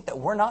we think that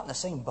we're not in the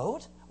same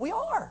boat, we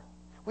are.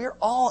 We are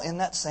all in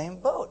that same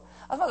boat.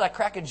 I thought I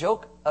crack a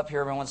joke up here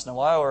every once in a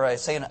while where I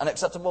say an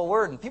unacceptable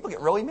word and people get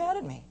really mad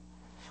at me.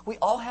 We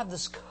all have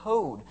this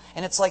code,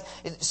 and it's like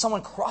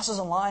someone crosses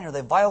a line or they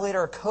violate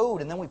our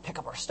code, and then we pick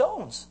up our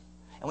stones,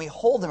 and we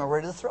hold them and we're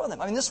ready to throw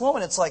them. I mean, this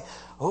woman, it's like,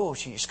 "Oh,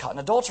 she's caught in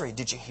adultery.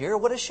 Did you hear?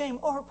 What a shame.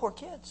 Oh, her poor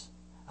kids.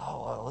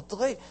 Oh,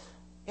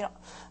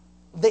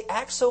 they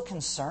act so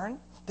concerned,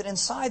 but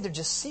inside they're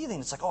just seething.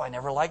 It's like, "Oh, I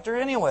never liked her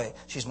anyway.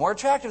 She's more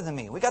attractive than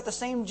me. We got the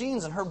same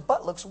genes, and her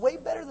butt looks way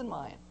better than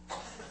mine."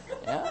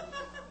 Yeah?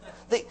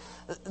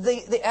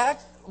 They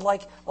act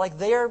like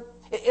they're...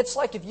 It's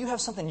like if you have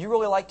something you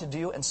really like to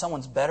do and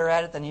someone's better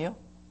at it than you,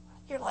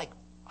 you're like,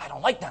 "I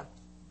don't like them,"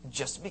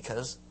 just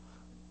because.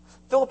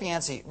 Philip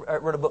Yancey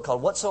wrote a book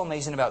called "What's So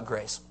Amazing About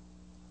Grace?"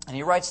 And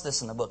he writes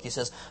this in the book. He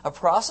says, "A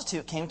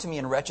prostitute came to me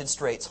in wretched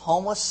straits,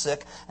 homeless,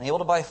 sick, and able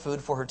to buy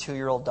food for her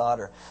 2-year-old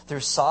daughter.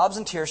 Through sobs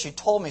and tears, she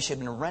told me she had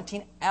been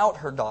renting out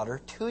her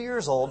daughter, 2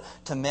 years old,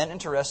 to men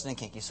interested in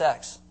kinky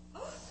sex.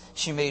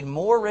 She made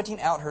more renting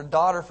out her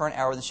daughter for an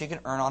hour than she could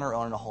earn on her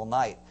own in a whole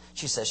night.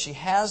 She says she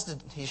had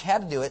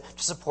to do it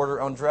to support her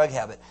own drug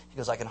habit. He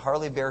goes, I can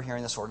hardly bear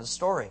hearing this sordid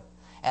story.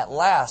 At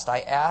last, I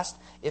asked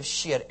if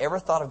she had ever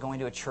thought of going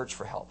to a church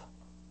for help.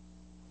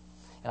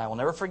 And I will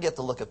never forget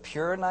the look of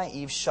pure,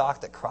 naive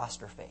shock that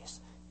crossed her face.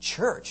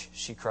 Church,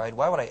 she cried.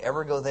 Why would I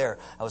ever go there?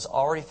 I was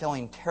already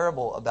feeling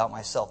terrible about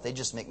myself. They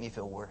just make me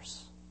feel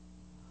worse.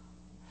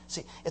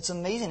 See, it's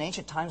amazing. In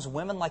ancient times,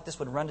 women like this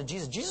would run to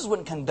Jesus. Jesus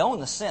wouldn't condone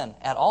the sin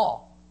at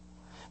all.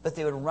 But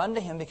they would run to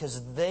him because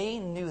they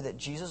knew that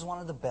Jesus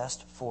wanted the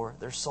best for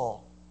their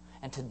soul.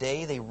 And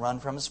today they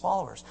run from his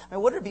followers. I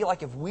mean, what would it be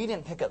like if we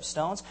didn't pick up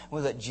stones, we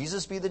let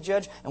Jesus be the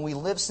judge, and we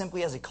live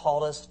simply as he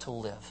called us to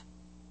live?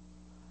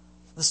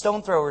 The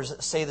stone throwers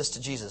say this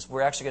to Jesus.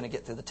 We're actually going to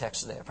get through the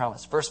text today, I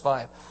promise. Verse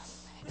 5.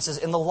 It says,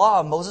 in the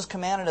law, Moses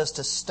commanded us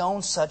to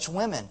stone such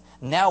women.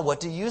 Now what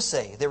do you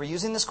say? They were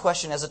using this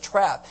question as a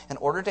trap in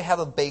order to have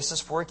a basis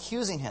for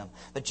accusing him.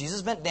 But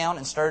Jesus bent down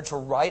and started to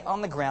write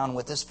on the ground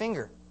with his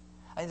finger.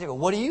 I go,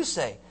 what do you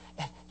say?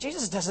 And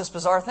Jesus does this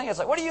bizarre thing. It's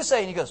like, what do you say?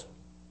 And he goes,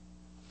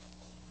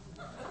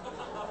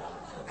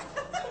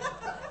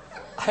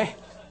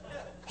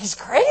 he's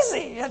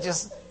crazy.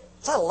 That's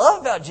what I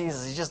love about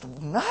Jesus. He's just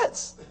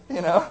nuts,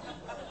 you know.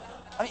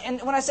 I mean,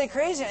 and when I say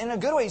crazy, in a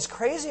good way, he's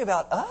crazy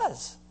about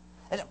us.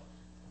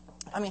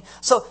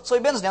 So he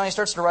bends down, he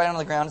starts to write on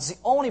the ground. It's the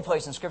only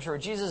place in Scripture where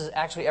Jesus is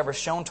actually ever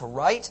shown to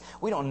write.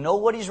 We don't know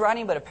what he's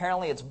writing, but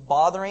apparently it's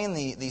bothering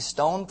the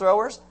stone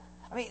throwers.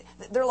 I mean,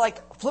 they're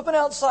like flipping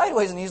out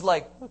sideways, and he's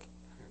like, look,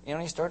 you know,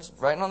 he starts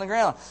writing on the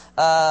ground.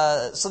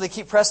 So they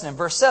keep pressing him.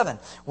 Verse 7,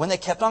 when they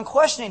kept on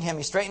questioning him,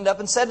 he straightened up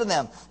and said to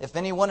them, if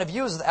any one of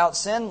you is without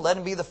sin, let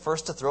him be the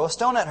first to throw a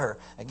stone at her.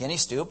 Again he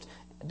stooped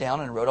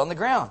down and wrote on the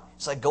ground.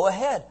 He's like, go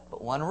ahead,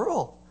 but one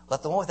rule,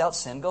 let the one without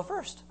sin go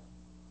first.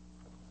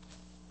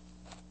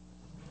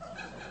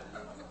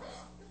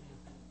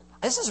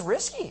 This is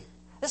risky.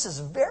 This is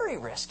very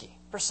risky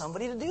for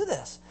somebody to do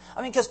this.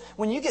 I mean, because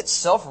when you get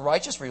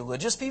self-righteous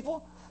religious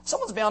people,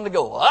 someone's bound to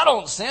go, well, I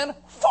don't sin.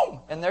 Boom!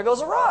 And there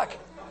goes a rock.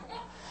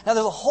 Now,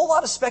 there's a whole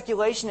lot of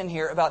speculation in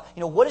here about,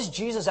 what is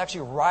Jesus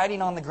actually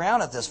writing on the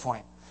ground at this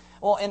point?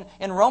 Well,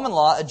 in Roman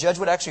law, a judge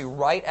would actually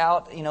write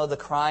out, the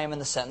crime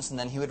and the sentence, and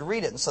then he would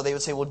read it. And so they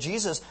would say, well,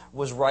 Jesus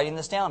was writing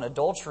this down.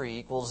 Adultery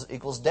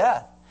equals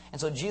death. And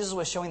so Jesus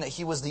was showing that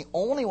he was the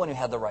only one who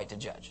had the right to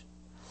judge.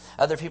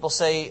 Other people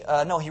say,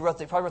 no, he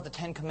probably wrote the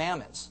 10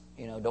 Commandments.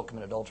 Don't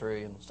commit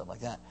adultery and stuff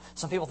like that.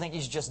 Some people think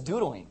he's just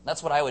doodling.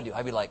 That's what I would do.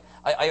 I'd be like,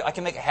 I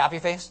can make a happy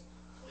face.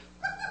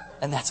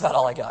 And that's about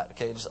all I got.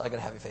 Okay, I got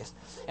a happy face.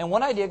 And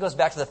one idea goes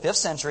back to the 5th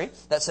century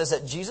that says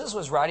that Jesus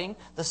was writing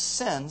the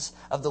sins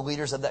of the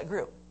leaders of that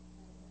group.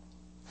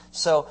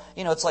 So,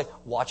 it's like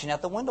watching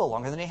out the window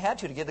longer than he had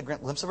to get a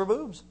glimpse of her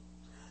boobs.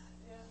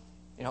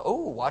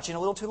 Watching a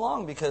little too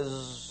long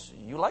because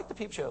you like the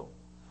peep show.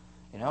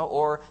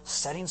 Or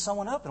setting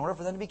someone up in order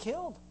for them to be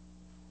killed.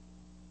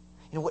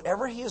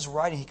 Whatever he is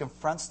writing, he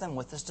confronts them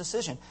with this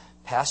decision.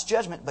 Pass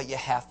judgment, but you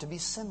have to be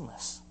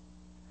sinless.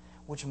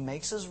 Which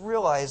makes us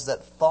realize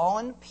that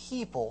fallen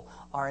people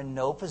are in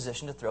no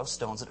position to throw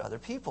stones at other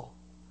people.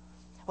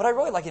 What I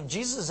really like, if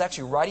Jesus is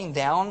actually writing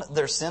down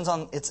their sins,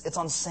 it's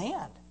on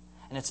sand.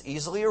 And it's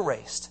easily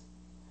erased.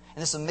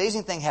 And this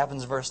amazing thing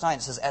happens in verse 9.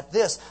 It says, at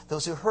this,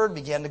 those who heard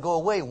began to go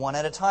away one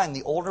at a time,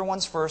 the older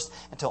ones first,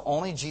 until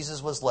only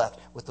Jesus was left,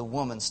 with the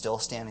woman still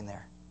standing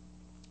there.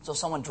 So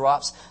someone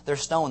drops their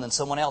stone, then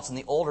someone else, and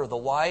the older, the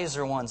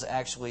wiser ones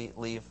actually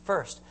leave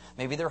first.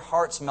 Maybe their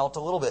hearts melt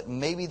a little bit.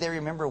 Maybe they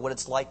remember what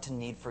it's like to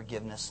need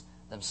forgiveness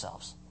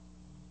themselves.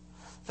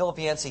 Philip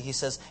Yancey, he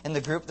says, in the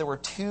group there were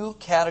 2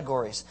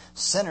 categories.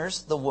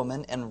 Sinners, the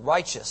woman, and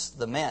righteous,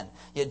 the men.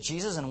 Yet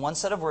Jesus, in one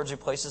set of words,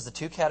 replaces the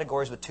 2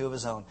 categories with 2 of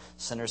his own.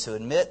 Sinners who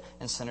admit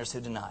and sinners who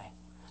deny.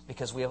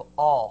 Because we have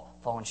all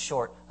fallen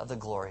short of the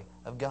glory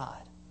of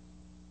God.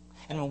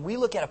 And when we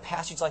look at a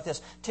passage like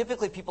this,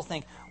 typically people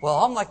think,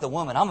 well, I'm like the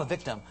woman, I'm a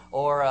victim.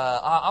 Or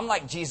I'm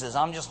like Jesus,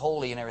 I'm just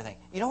holy and everything.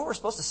 You know what we're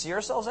supposed to see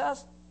ourselves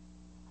as?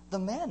 The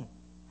men.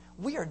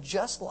 We are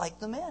just like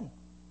the men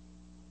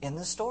in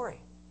this story.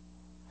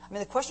 I mean,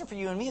 the question for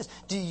you and me is,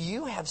 do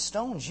you have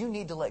stones you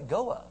need to let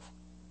go of?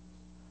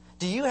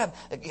 Do you have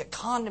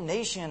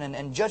condemnation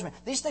and judgment?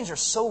 These things are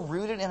so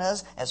rooted in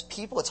us as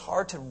people, it's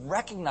hard to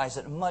recognize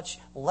it, much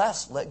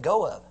less let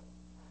go of.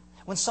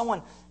 When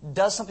someone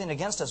does something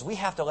against us, we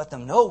have to let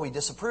them know we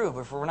disapprove.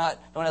 If we're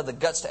don't have the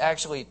guts to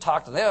actually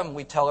talk to them,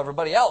 we tell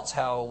everybody else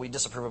how we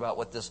disapprove about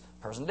what this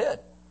person did.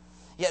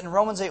 Yet in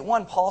Romans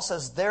 8:1, Paul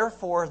says,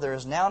 therefore, there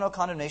is now no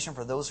condemnation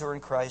for those who are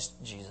in Christ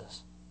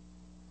Jesus.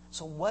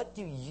 So what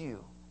do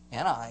you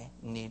and I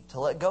need to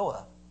let go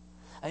of?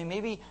 I mean,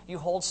 maybe you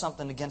hold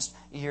something against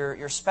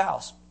your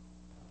spouse.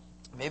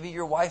 Maybe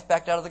your wife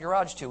backed out of the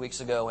garage 2 weeks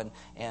ago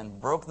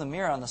and broke the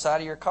mirror on the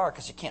side of your car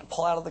because you can't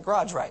pull out of the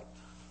garage right.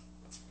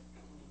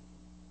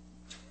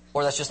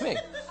 Or that's just me.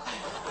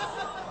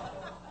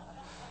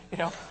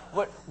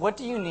 What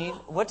do you need?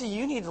 What do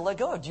you need to let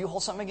go of? Do you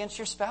hold something against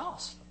your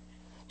spouse?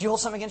 Do you hold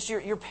something against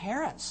your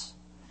parents?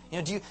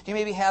 Do you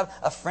maybe have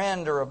a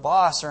friend or a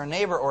boss or a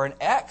neighbor or an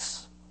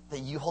ex that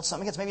you hold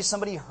something against? Maybe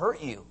somebody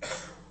hurt you.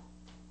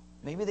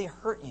 Maybe they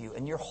hurt you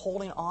and you're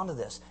holding on to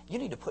this. You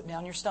need to put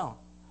down your stone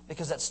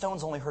because that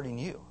stone's only hurting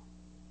you.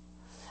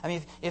 I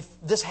mean, if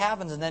this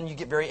happens and then you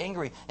get very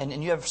angry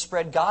and you have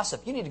spread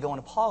gossip, you need to go and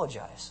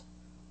apologize.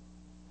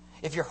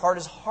 If your heart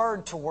is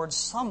hard towards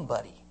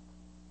somebody,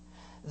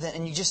 then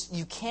and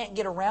you can't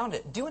get around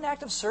it, do an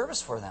act of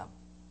service for them.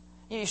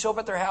 You show up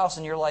at their house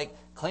and you're like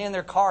cleaning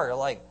their car. You're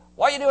like,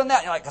 why are you doing that?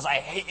 And you're like, because I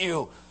hate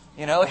you.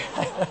 Can't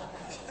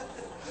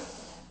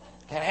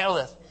handle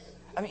this.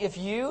 I mean, if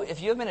you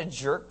have been a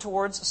jerk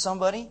towards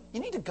somebody, you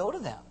need to go to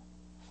them.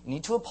 You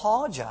need to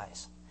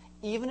apologize,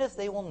 even if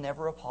they will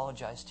never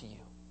apologize to you.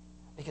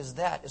 Because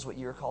that is what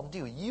you're called to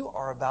do. You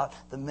are about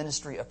the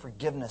ministry of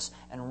forgiveness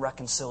and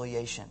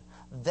reconciliation.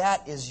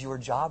 That is your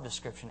job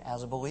description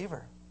as a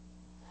believer.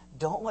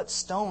 Don't let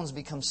stones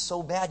become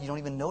so bad you don't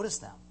even notice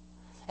them.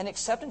 And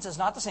acceptance is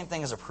not the same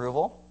thing as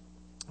approval,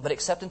 but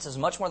acceptance is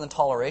much more than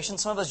toleration.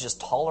 Some of us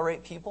just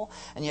tolerate people,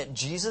 and yet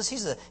Jesus,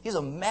 he's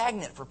a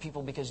magnet for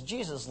people because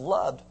Jesus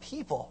loved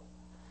people.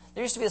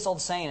 There used to be this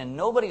old saying, and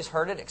nobody's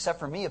heard it except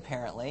for me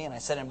apparently, and I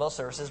said it in both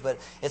services, but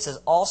it says,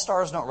 all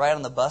stars don't ride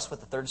on the bus with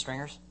the third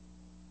stringers.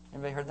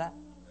 Anybody heard that?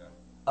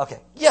 Yeah. Okay.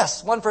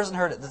 Yes, one person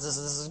heard it. This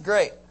is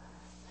great.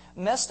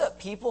 Messed up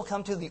people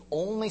come to the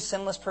only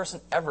sinless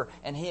person ever,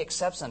 and he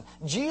accepts them.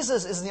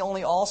 Jesus is the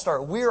only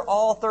all-star. We're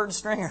all third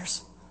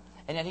stringers.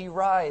 And yet he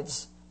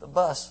rides the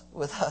bus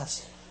with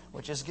us,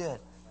 which is good.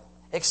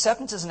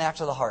 Acceptance is an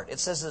act of the heart. It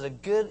says that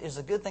it's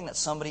a good thing that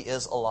somebody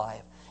is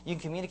alive. You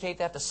can communicate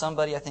that to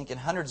somebody, I think, in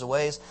hundreds of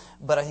ways,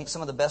 but I think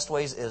some of the best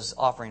ways is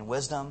offering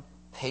wisdom,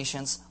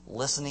 patience,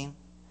 listening.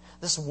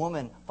 This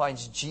woman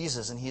finds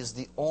Jesus, and he is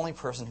the only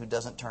person who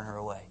doesn't turn her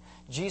away.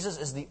 Jesus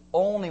is the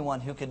only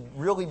one who could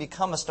really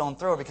become a stone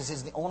thrower because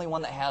he's the only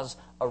one that has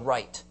a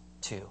right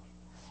to.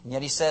 And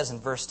yet he says in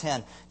verse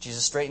 10,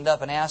 Jesus straightened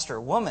up and asked her,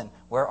 "Woman,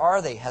 where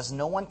are they? Has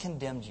no one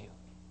condemned you?"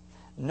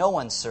 "No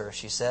one, sir,"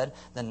 she said.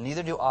 "Then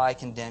neither do I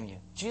condemn you."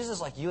 Jesus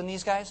is like you and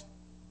these guys.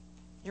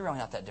 You're really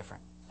not that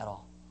different at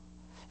all.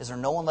 Is there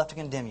no one left to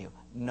condemn you?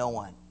 No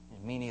one.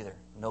 Me neither.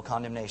 No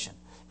condemnation.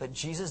 But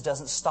Jesus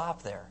doesn't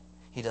stop there.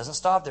 He doesn't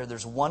stop there.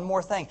 There's one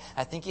more thing.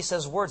 I think he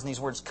says words, and these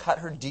words cut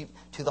her deep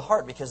to the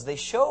heart because they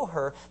show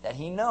her that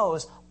he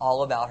knows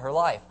all about her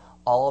life,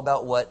 all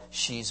about what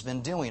she's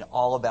been doing,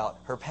 all about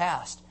her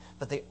past.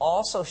 But they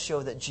also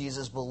show that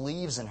Jesus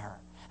believes in her.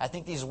 I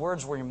think these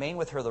words will remain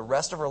with her the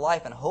rest of her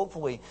life, and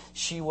hopefully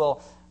she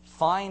will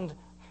find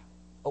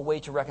a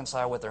way to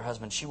reconcile with her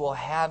husband. She will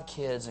have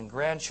kids and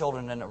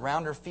grandchildren and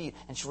around her feet,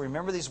 and she'll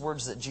remember these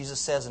words that Jesus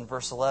says in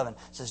verse 11.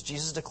 It says,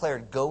 Jesus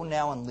declared, "Go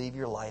now and leave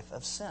your life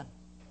of sin."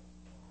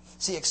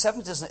 See,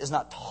 acceptance is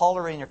not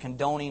tolerating or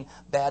condoning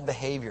bad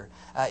behavior.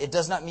 It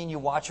does not mean you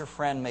watch your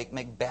friend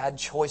make bad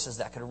choices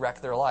that could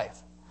wreck their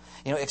life.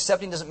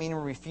 Accepting doesn't mean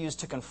we refuse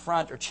to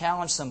confront or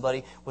challenge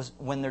somebody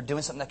when they're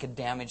doing something that could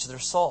damage their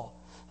soul.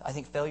 I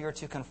think failure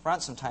to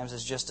confront sometimes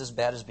is just as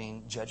bad as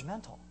being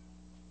judgmental.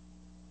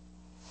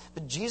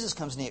 But Jesus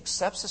comes and he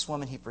accepts this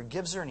woman, he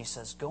forgives her, and he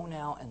says, "Go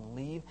now and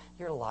leave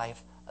your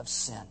life of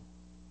sin."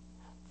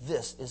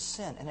 This is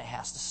sin, and it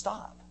has to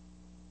stop.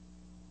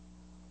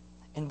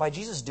 And by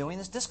Jesus doing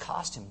this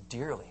cost him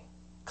dearly.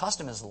 Cost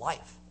him his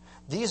life.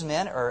 These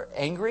men are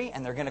angry,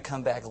 and they're going to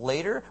come back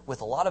later with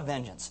a lot of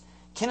vengeance.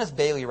 Kenneth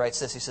Bailey writes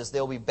this. He says,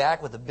 they'll be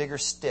back with a bigger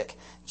stick.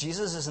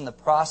 Jesus is in the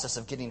process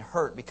of getting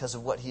hurt because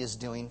of what he is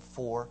doing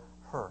for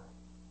her.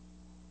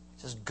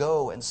 He says,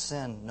 go and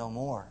sin no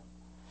more.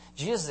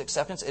 Jesus'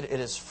 acceptance, it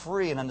is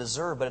free and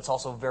undeserved, but it's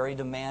also very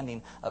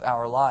demanding of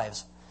our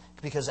lives.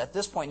 Because at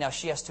this point now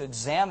she has to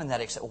examine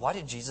that. Why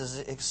did Jesus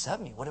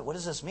accept me? What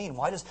does this mean?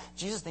 Why does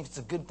Jesus think it's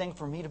a good thing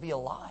for me to be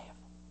alive?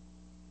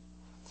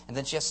 And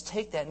then she has to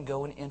take that and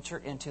go and enter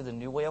into the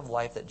new way of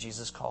life that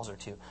Jesus calls her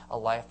to. A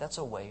life that's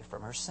away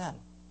from her sin.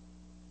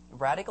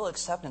 Radical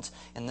acceptance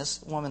in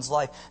this woman's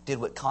life did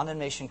what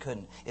condemnation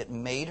couldn't. It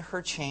made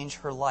her change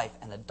her life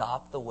and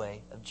adopt the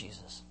way of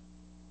Jesus.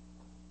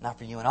 Now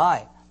for you and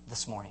I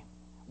this morning,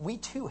 we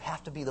too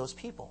have to be those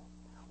people.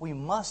 We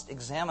must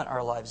examine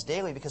our lives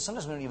daily because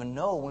sometimes we don't even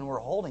know when we're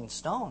holding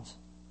stones.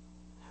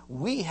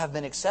 We have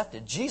been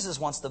accepted. Jesus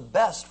wants the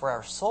best for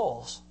our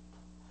souls.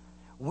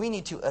 We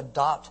need to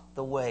adopt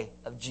the way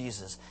of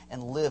Jesus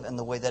and live in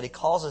the way that he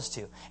calls us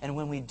to. And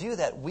when we do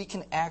that, we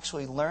can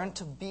actually learn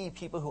to be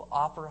people who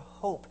offer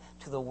hope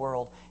to the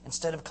world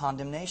instead of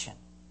condemnation.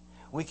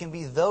 We can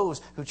be those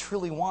who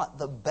truly want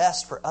the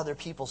best for other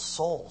people's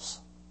souls.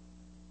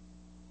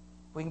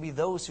 We can be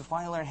those who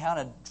finally learn how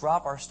to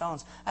drop our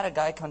stones. I had a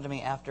guy come to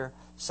me after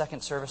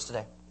second service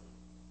today.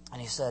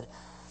 And he said,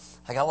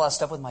 I got a lot of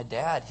stuff with my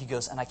dad. He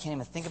goes, and I can't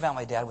even think about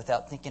my dad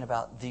without thinking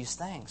about these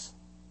things.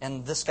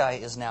 And this guy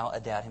is now a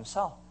dad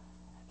himself.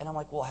 And I'm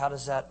like, well, how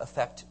does that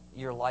affect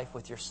your life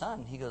with your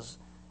son? He goes,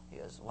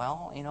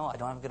 well, I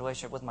don't have a good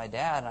relationship with my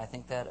dad. And I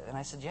think that, and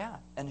I said, yeah.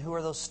 And who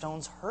are those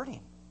stones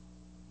hurting?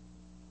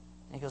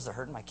 And he goes, they're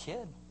hurting my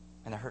kid.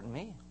 And they're hurting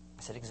me.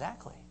 I said,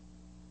 exactly.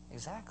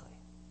 Exactly.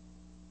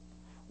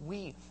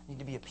 We need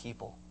to be a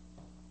people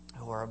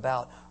who are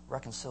about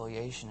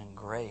reconciliation and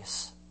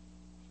grace.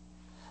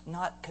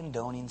 Not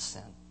condoning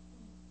sin,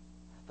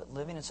 but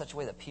living in such a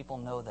way that people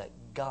know that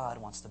God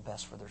wants the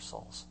best for their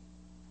souls.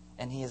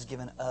 And He has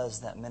given us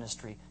that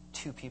ministry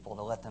to people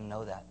to let them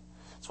know that.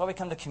 That's why we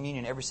come to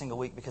communion every single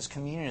week, because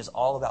communion is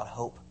all about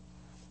hope.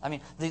 I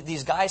mean,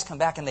 these guys come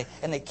back and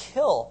they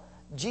kill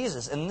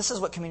Jesus, and this is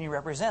what communion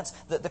represents.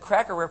 The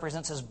cracker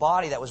represents His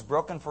body that was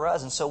broken for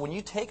us. And so when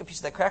you take a piece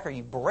of that cracker,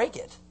 you break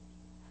it.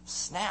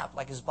 Snap,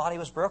 like His body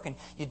was broken.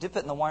 You dip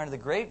it in the wine of the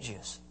grape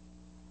juice,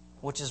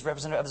 which is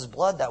representative of His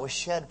blood that was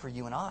shed for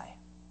you and I.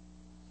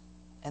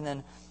 And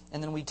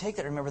then we take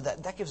that, remember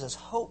that gives us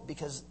hope,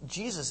 because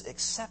Jesus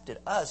accepted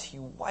us. He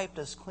wiped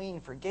us clean,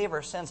 forgave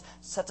our sins,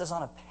 set us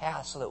on a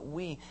path so that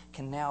we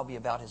can now be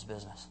about His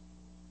business.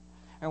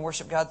 And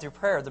worship God through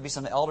prayer. There'll be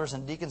some elders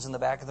and deacons in the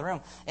back of the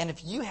room. And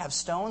if you have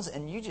stones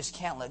and you just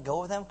can't let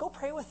go of them, go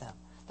pray with them.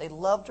 They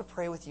love to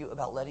pray with you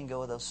about letting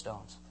go of those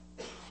stones.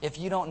 If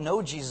you don't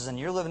know Jesus and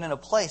you're living in a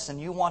place and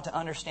you want to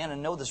understand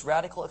and know this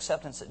radical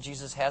acceptance that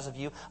Jesus has of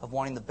you, of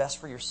wanting the best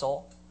for your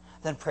soul,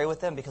 then pray with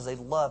them, because they'd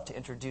love to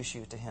introduce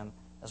you to Him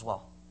as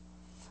well.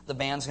 The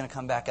band's going to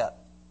come back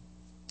up.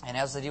 And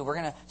as they do, we're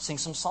going to sing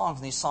some songs.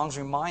 And these songs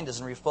remind us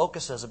and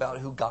refocus us about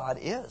who God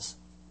is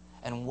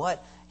and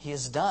what He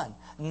has done.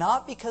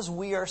 Not because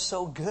we are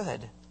so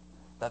good,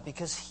 but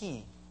because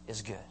He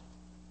is good.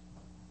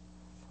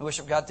 We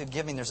worship God through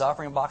giving. There's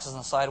offering boxes on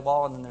the side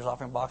wall, and then there's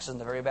offering boxes in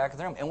the very back of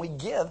the room. And we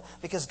give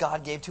because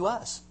God gave to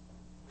us.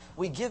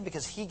 We give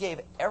because He gave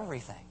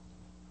everything.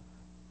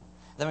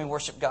 Then we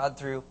worship God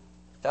through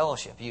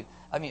fellowship.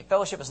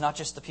 Fellowship is not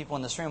just the people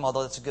in this room,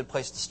 although that's a good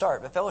place to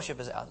start, but fellowship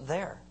is out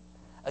there.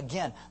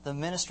 Again, the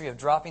ministry of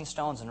dropping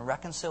stones and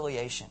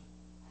reconciliation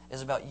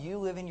is about you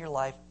living your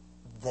life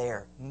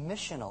there,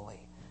 missionally,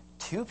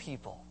 to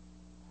people.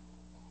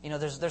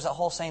 There's that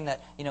whole saying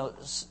that,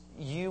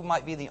 you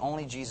might be the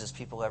only Jesus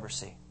people ever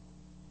see.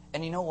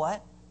 And you know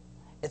what?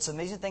 It's an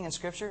amazing thing in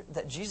Scripture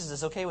that Jesus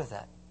is okay with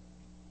that,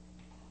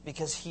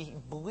 because He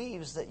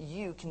believes that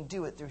you can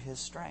do it through His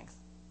strength.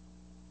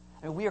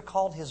 We are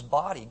called His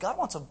body. God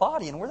wants a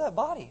body, and we're that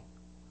body.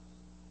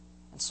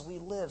 And so we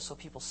live so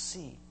people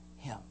see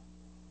Him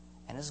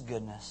and His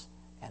goodness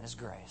and His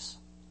grace.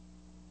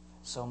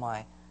 So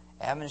my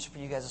admonition for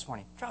you guys this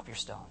morning, drop your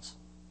stones.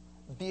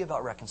 Be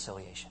about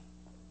reconciliation.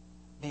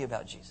 Be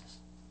about Jesus.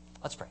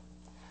 Let's pray.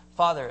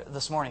 Father,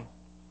 this morning,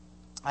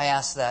 I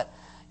ask that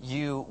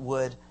You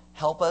would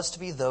help us to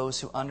be those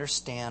who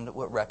understand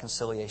what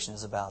reconciliation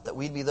is about. That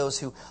we'd be those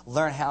who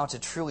learn how to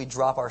truly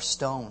drop our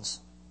stones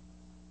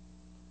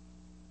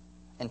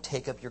and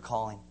take up Your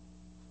calling.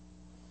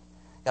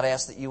 God, I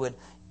ask that You would,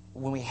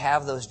 when we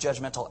have those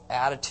judgmental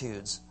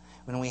attitudes,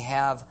 when we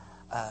have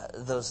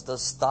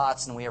those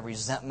thoughts and we have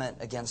resentment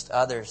against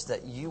others,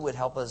 that You would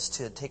help us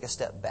to take a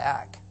step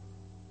back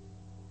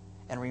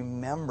and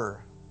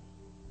remember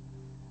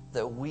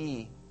that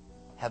we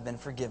have been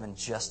forgiven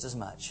just as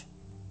much.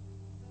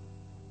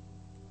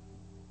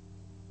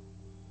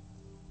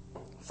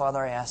 Father,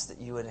 I ask that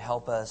You would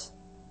help us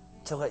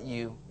to let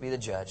You be the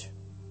judge,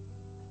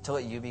 to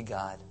let You be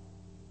God,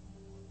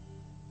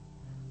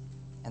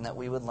 and that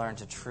we would learn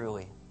to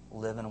truly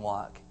live and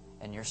walk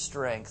in Your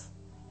strength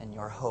and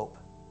Your hope,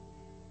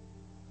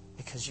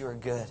 because You are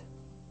good.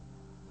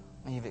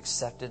 And You've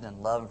accepted and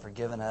loved and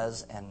forgiven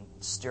us and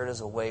steered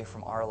us away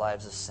from our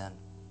lives of sin.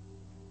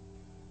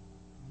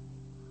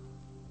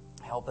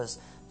 Help us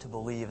to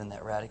believe in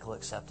that radical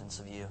acceptance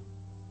of You,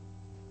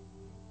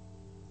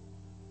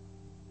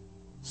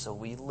 so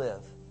we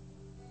live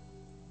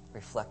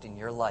reflecting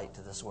Your light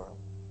to this world.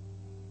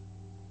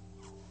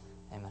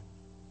 Amen.